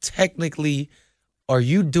 what technically are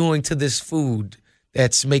you doing to this food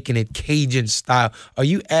that's making it Cajun style? Are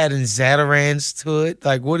you adding Zatarans to it?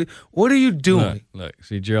 Like, what are you doing? Look,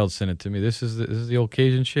 see, Gerald sent it to me. This is the old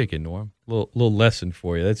Cajun chicken, Norm. Little lesson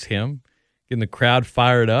for you. That's him getting the crowd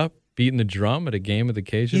fired up, beating the drum at a game of the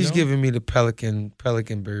Cajun. He's giving me the pelican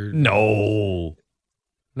bird. No.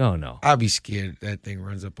 I'll be scared that thing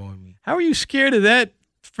runs up on me. How are you scared of that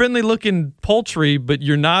friendly-looking poultry, but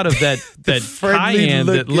you're not of that cayenne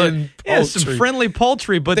that look some friendly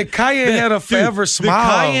poultry, but the cayenne had a forever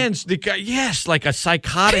smile. Yes, like a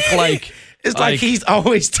psychotic, like it's like he's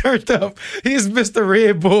always turned up. He's Mr.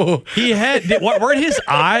 Red Bull. He had weren't his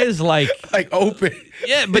eyes like open?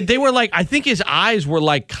 Yeah, but they were like I think his eyes were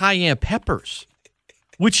like cayenne peppers,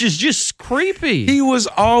 which is just creepy. He was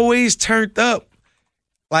always turned up.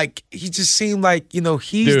 Like, he just seemed like,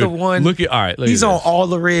 he's the one. He's on all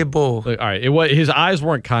the Red Bull. Look, all right. His eyes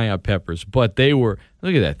weren't cayenne peppers, but they were.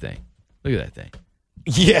 Look at that thing.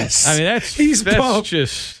 Yes. I mean, he's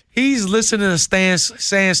He's listening to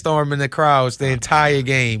Sandstorm in the crowds the entire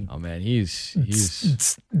game. Oh, man. He's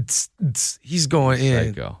going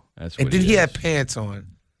in. Psycho. That's what and then he had pants on.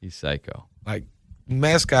 He's psycho. Like,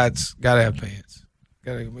 mascots got to have pants.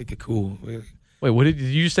 Got to make it cool. Wait, what did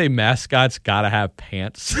you say? Mascots gotta have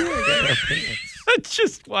pants. Gotta have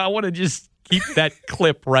pants. I want to just keep that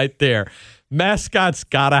clip right there. Mascots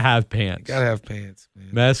gotta have pants. Gotta have pants, man.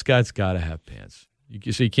 Mascots gotta have pants.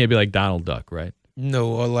 So you can't be like Donald Duck, right?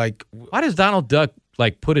 No, or like. Why does Donald Duck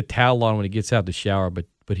like put a towel on when he gets out of the shower, but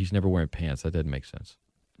he's never wearing pants? That doesn't make sense.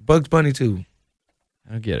 Bugs Bunny too.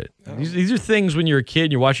 I don't get it. These are things when you're a kid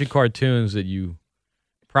and you're watching cartoons that you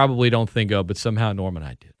probably don't think of, but somehow Norm and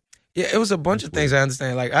I did. Yeah, it was a bunch of things I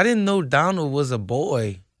understand. Like, I didn't know Donald was a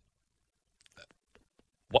boy.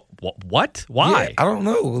 What? Why? Yeah, I don't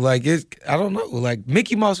know. Like, I don't know. Like,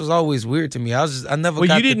 Mickey Mouse was always weird to me. I never.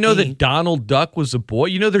 Well, you didn't know that Donald Duck was a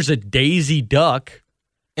boy. There's a Daisy Duck,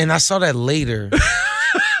 and I saw that later.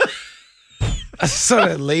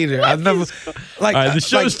 I never. Like, all right, the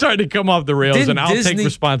show's starting to come off the rails, and I'll take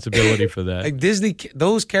responsibility for that. Like Disney,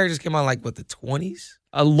 those characters came out like the 20s.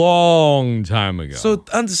 A long time ago. So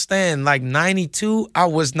understand, like 92, I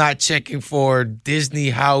was not checking for Disney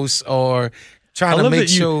House or trying to make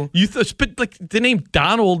sure. But like the name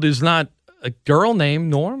Donald is not a girl name,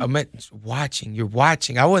 Norm. I meant watching. You're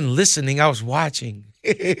watching. I wasn't listening. I was watching.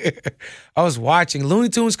 I was watching. Looney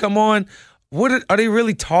Tunes come on. Are they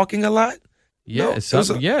really talking a lot? Yes.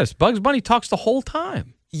 Yes. Bugs Bunny talks the whole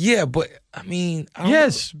time. Yeah, but I mean, I don't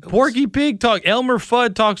Yes, know. Porky Pig talk. Elmer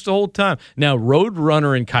Fudd talks the whole time. Now,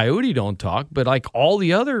 Roadrunner and Coyote don't talk, but like all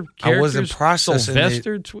the other characters, I wasn't processing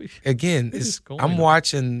Sylvester, Again, What is going I'm on?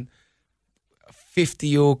 watching a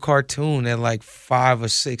 50-year-old cartoon at like 5 or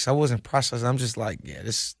 6. I wasn't processing. I'm just like, yeah,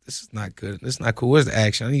 this is not good. This is not cool. Where's the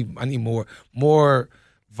action? I need more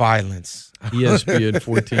violence. ESPN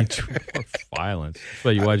 14 violence. That's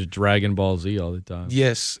why you watch Dragon Ball Z all the time.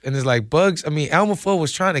 Yes, and it's like Bugs. I mean, Elmer Fudd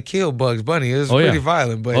was trying to kill Bugs Bunny. It was pretty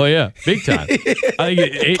violent, but Oh yeah, big time. I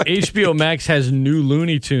think HBO Max has new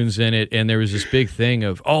Looney Tunes in it, and there was this big thing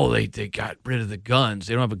of they got rid of the guns.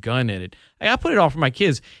 They don't have a gun in it. I put it off for my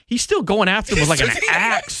kids. He's still going after them with like an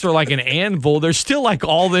axe or like an anvil. There's still like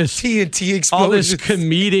all this TNT explosions. all this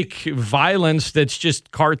comedic violence that's just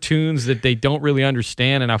cartoons that they don't really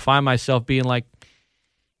understand, and I find myself being like,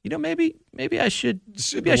 maybe I should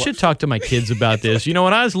talk to my kids about this. When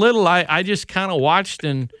I was little, I just kind of watched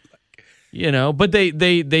and but they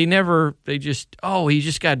just he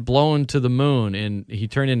just got blown to the moon and he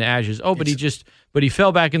turned into ashes. But he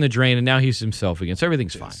fell back in the drain and now he's himself again. So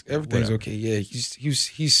everything's fine. Everything's okay. Yeah,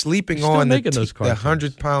 he's sleeping Still on making the those cartoons.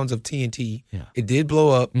 100 pounds of TNT. Yeah. It did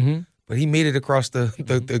blow up, but he made it across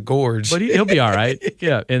the gorge. But he'll be all right.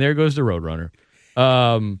 Yeah, and there goes the Roadrunner.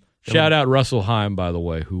 Shout out Russell Heim, by the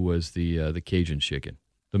way, who was the Cajun chicken,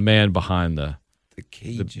 the man behind the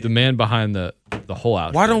man behind the whole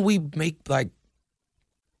outfit. Why don't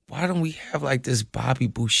we have like this Bobby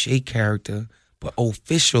Boucher character, but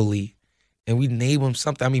officially, and we name him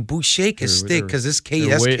something? I mean, Boucher can stick because that's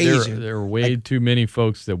Cajun. There are way too many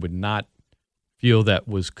folks that would not feel that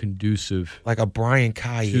was conducive like a Brian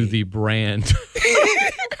Kaye to the brand.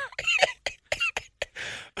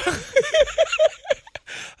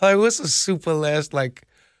 Like, what's a super last, like,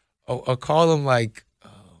 I'll call him, like,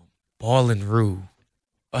 Ballin' Rue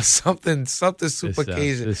or something super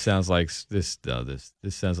Cajun. This sounds like, this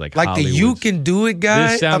sounds like the You Can Do It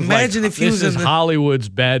guy? Imagine if he was in Hollywood's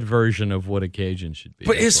bad version of what a Cajun should be.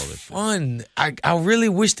 But it's fun. I really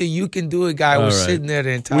wish the You Can Do It guy was sitting there the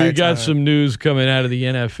entire time. We got some news coming out of the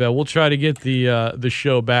NFL. We'll try to get the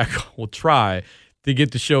show back. We'll try to get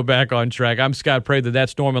the show back on track. I'm Scott Prather.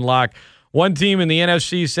 That's Norman Locke. One team in the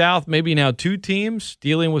NFC South, maybe now two teams,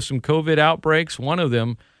 dealing with some COVID outbreaks. One of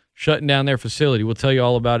them shutting down their facility. We'll tell you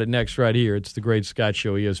all about it next right here. It's The Great Scott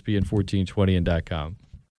Show, ESPN 1420 and .com.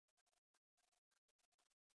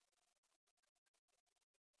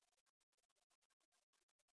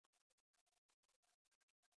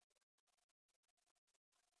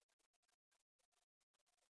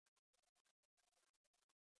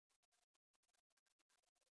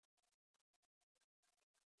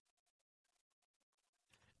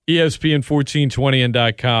 ESPN 1420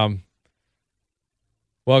 and .com.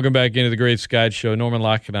 Welcome back into the Great Scott Show. Norman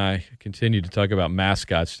Locke and I continue to talk about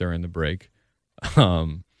mascots during the break.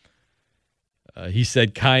 He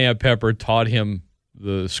said Cayenne Pepper taught him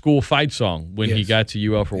the school fight song when he got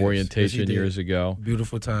to UL for orientation years ago.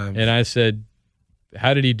 Beautiful time. And I said,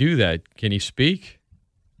 how did he do that? Can he speak?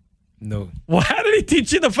 No. Well, how did he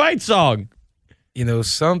teach you the fight song?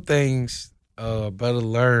 Some things are better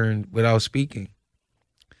learned without speaking.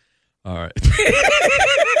 All right.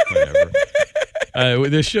 Whatever.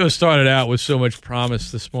 This show started out with so much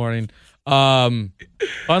promise this morning.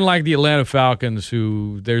 Unlike the Atlanta Falcons,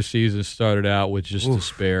 who their season started out with just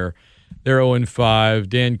despair. They're 0-5.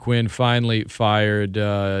 Dan Quinn finally fired.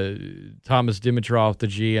 Thomas Dimitroff, the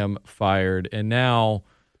GM, fired. And now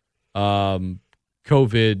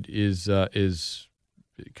COVID is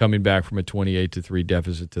coming back from a 28-3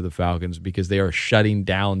 deficit to the Falcons because they are shutting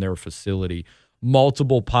down their facility.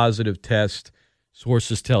 Multiple positive tests,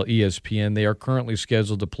 sources tell ESPN. They are currently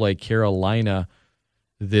scheduled to play Carolina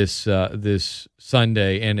this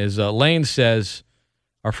Sunday. And as Lane says,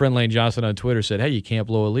 our friend Lane Johnson on Twitter said, hey, you can't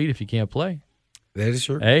blow a lead if you can't play. That is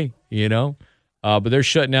true. Hey, but they're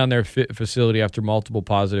shutting down their facility after multiple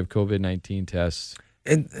positive COVID-19 tests.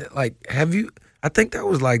 And, I think that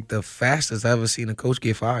was, the fastest I've ever seen a coach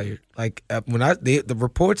get fired. When the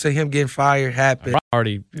reports of him getting fired happened. I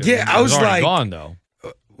was already gone, though.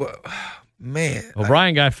 Man.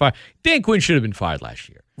 O'Brien got fired. Dan Quinn should have been fired last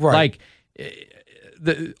year. Right.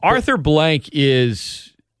 Arthur Blank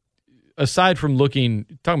is, aside from talking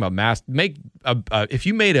about if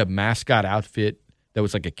you made a mascot outfit that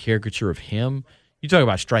was like a caricature of him, you talk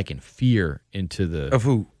about striking fear into the... Of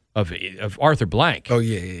who? Of Arthur Blank. Oh,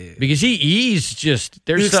 yeah. Because he's just...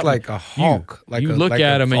 He's like a hawk. You look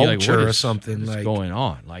at him and you're like, what or something. What's going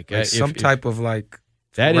on? Some type of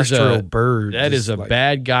That is terrestrial bird. That is a like,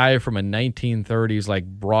 bad guy from a 1930s like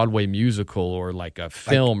Broadway musical or like a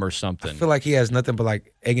film or something. I feel like he has nothing but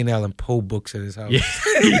like Edgar Allan Poe books at his house.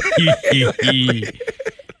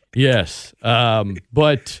 Yes.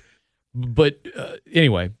 But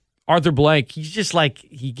anyway, Arthur Blank, he's just like,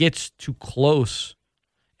 he gets too close.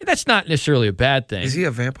 And that's not necessarily a bad thing. Is he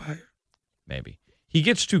a vampire? Maybe. He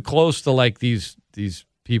gets too close to like these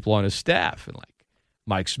people on his staff, and like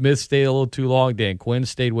Mike Smith stayed a little too long. Dan Quinn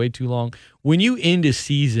stayed way too long. When you end a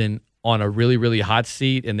season on a really, really hot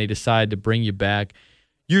seat and they decide to bring you back,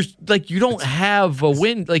 you're like, you don't have a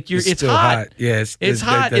win. Like it's hot. Yeah, it's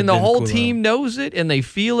hot, and the whole team knows it, and they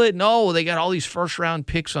feel it. No, they got all these first-round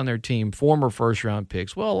picks on their team, former first-round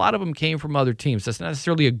picks. Well, a lot of them came from other teams. That's not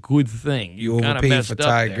necessarily a good thing. You overpaid for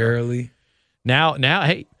Ty Gurley. Now,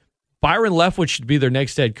 hey, Byron Leftwich should be their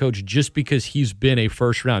next head coach just because he's been a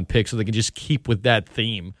first-round pick, so they can just keep with that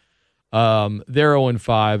theme. They're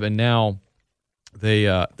 0-5, and now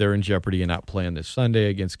they're in jeopardy of not playing this Sunday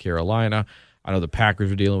against Carolina. I know the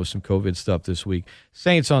Packers are dealing with some COVID stuff this week.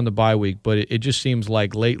 Saints on the bye week, but it just seems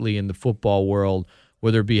like lately in the football world,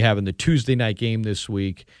 whether it be having the Tuesday night game this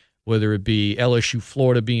week, whether it be LSU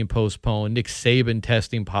Florida being postponed, Nick Saban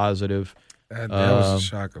testing positive. That was a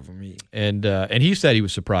shocker for me. And he said he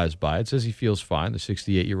was surprised by it. Says he feels fine. The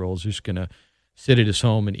 68-year-old's just going to sit at his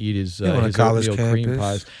home and eat his oatmeal cream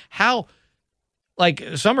pies. How, like,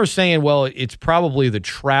 some are saying, well, it's probably the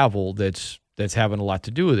travel that's having a lot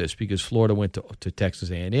to do with this, because Florida went to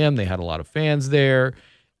Texas A&M. They had a lot of fans there,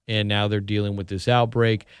 and now they're dealing with this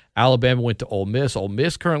outbreak. Alabama went to Ole Miss. Ole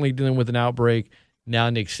Miss currently dealing with an outbreak.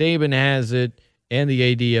 Now Nick Saban has it, and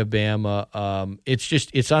the AD of Bama.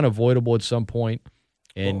 It's unavoidable at some point.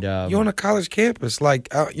 And you're on a college campus.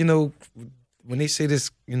 Like, when they say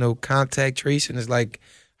this, contact tracing, it's like,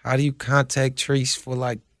 how do you contact trace for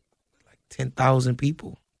like 10,000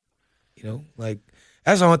 people?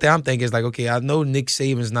 That's the only thing I'm thinking is like, okay, I know Nick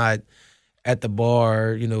Saban's not at the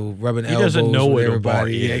bar, rubbing elbows. He doesn't know with what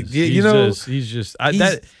everybody. A bar is.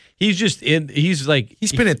 He's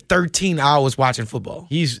spending 13 hours watching football.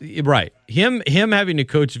 He's right. Him having to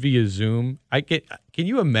coach via Zoom. Can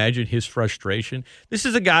you imagine his frustration? This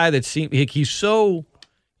is a guy that he's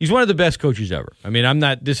one of the best coaches ever. I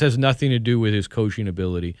mean, this has nothing to do with his coaching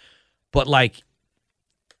ability, but like,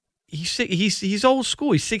 He's old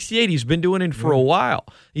school. He's 68. He's been doing it for a while.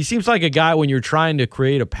 He seems like a guy when you're trying to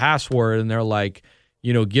create a password and they're like,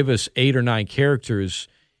 give us 8 or 9 characters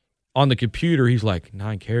on the computer. He's like,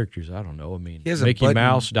 9 characters? I don't know. I mean, Mickey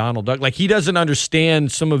Mouse, Donald Duck. Like, he doesn't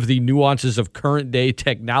understand some of the nuances of current day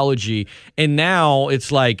technology. And now it's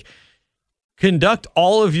like, conduct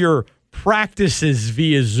all of your practices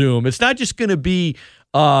via Zoom. It's not just going to be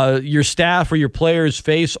your staff or your player's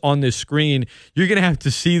face on this screen. You're going to have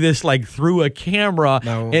to see this like through a camera,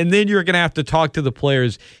 and then you're going to have to talk to the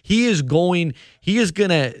players. He's feeling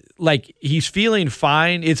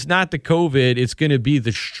fine. It's not the COVID. It's going to be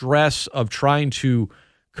the stress of trying to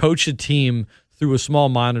coach a team through a small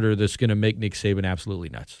monitor that's going to make Nick Saban absolutely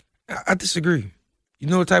nuts. I disagree. You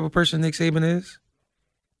know what type of person Nick Saban is?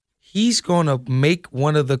 He's going to make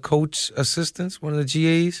one of the coach assistants, one of the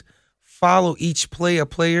GAs, follow each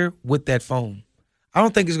player with that phone. I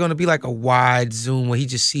don't think it's going to be like a wide zoom where he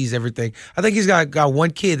just sees everything. I think he's got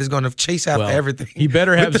one kid that's going to chase after everything. He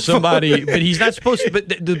better have somebody, but he's not supposed to. But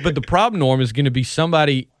the problem, Norm, is going to be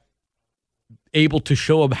somebody able to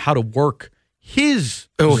show him how to work his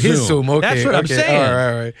Zoom. His Zoom. Okay, that's what I'm saying.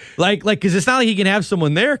 All right. Like, because it's not like he can have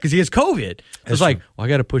someone there because he has COVID. It's like, well, I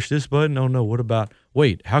got to push this button. Oh no, what about?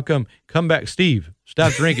 Wait, how come? Come back, Steve.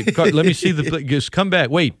 Stop drinking. Let me see just come back.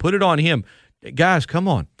 Wait, put it on him. Guys, come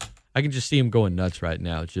on. I can just see him going nuts right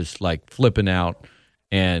now, just like flipping out.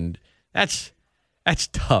 And that's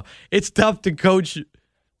tough. It's tough to coach,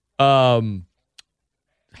 I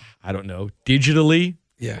don't know, digitally.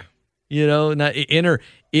 Yeah. Not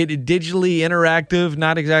digitally interactive,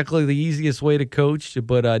 not exactly the easiest way to coach,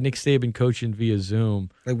 but Nick Saban coaching via Zoom.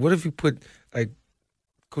 Like, what if you put, like,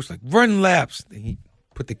 coach, like, run laps, then he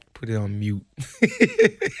put it on mute.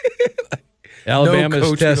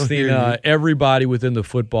 Alabama's testing everybody within the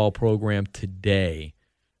football program today.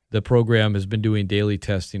 The program has been doing daily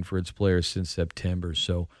testing for its players since September,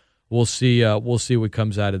 so we'll see what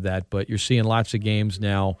comes out of that. But you're seeing lots of games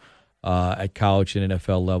now at college and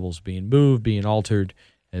NFL levels being moved, being altered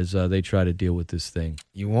as they try to deal with this thing.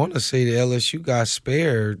 You want to say the LSU got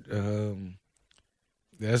spared?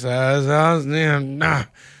 That's how it sounds. Nah.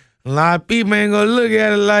 A lot of people ain't gonna look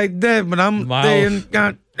at it like that, but I'm saying,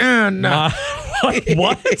 nah.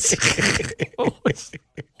 What?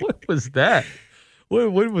 What was that?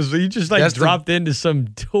 What was you just like dropped into some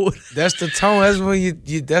tool? That's the tone. That's when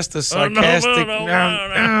you that's the sarcastic.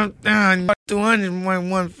 200,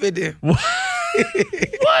 150.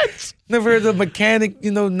 What? Never heard the mechanic,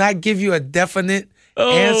 not give you a definite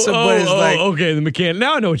answer, but it's like. Okay, the mechanic.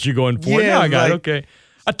 Now I know what you're going for. Yeah, now I got it. like- Okay.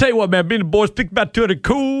 I tell you what, man, being the boys picked about 200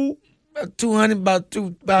 cool. About 200, about Tell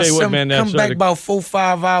you what, seven, man, that's come back the about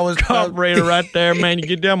 4-5 hours. Carburetor right there, man. You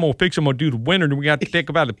get there, I'm going to fix them. I'm going to do the winter, and we got to take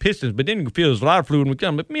about the pistons. But then you can feel there's a lot of fluid when we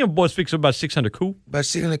come. But me and the boys fix about 600 cool. About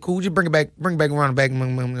 600 cool. Just bring it back around the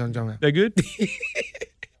back. That good?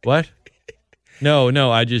 What?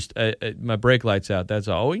 No, I just, my brake light's out. That's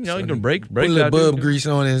all. You can brake Put a little out. bub grease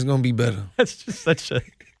on it, it's going to be better. That's just such a,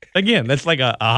 again, that's like a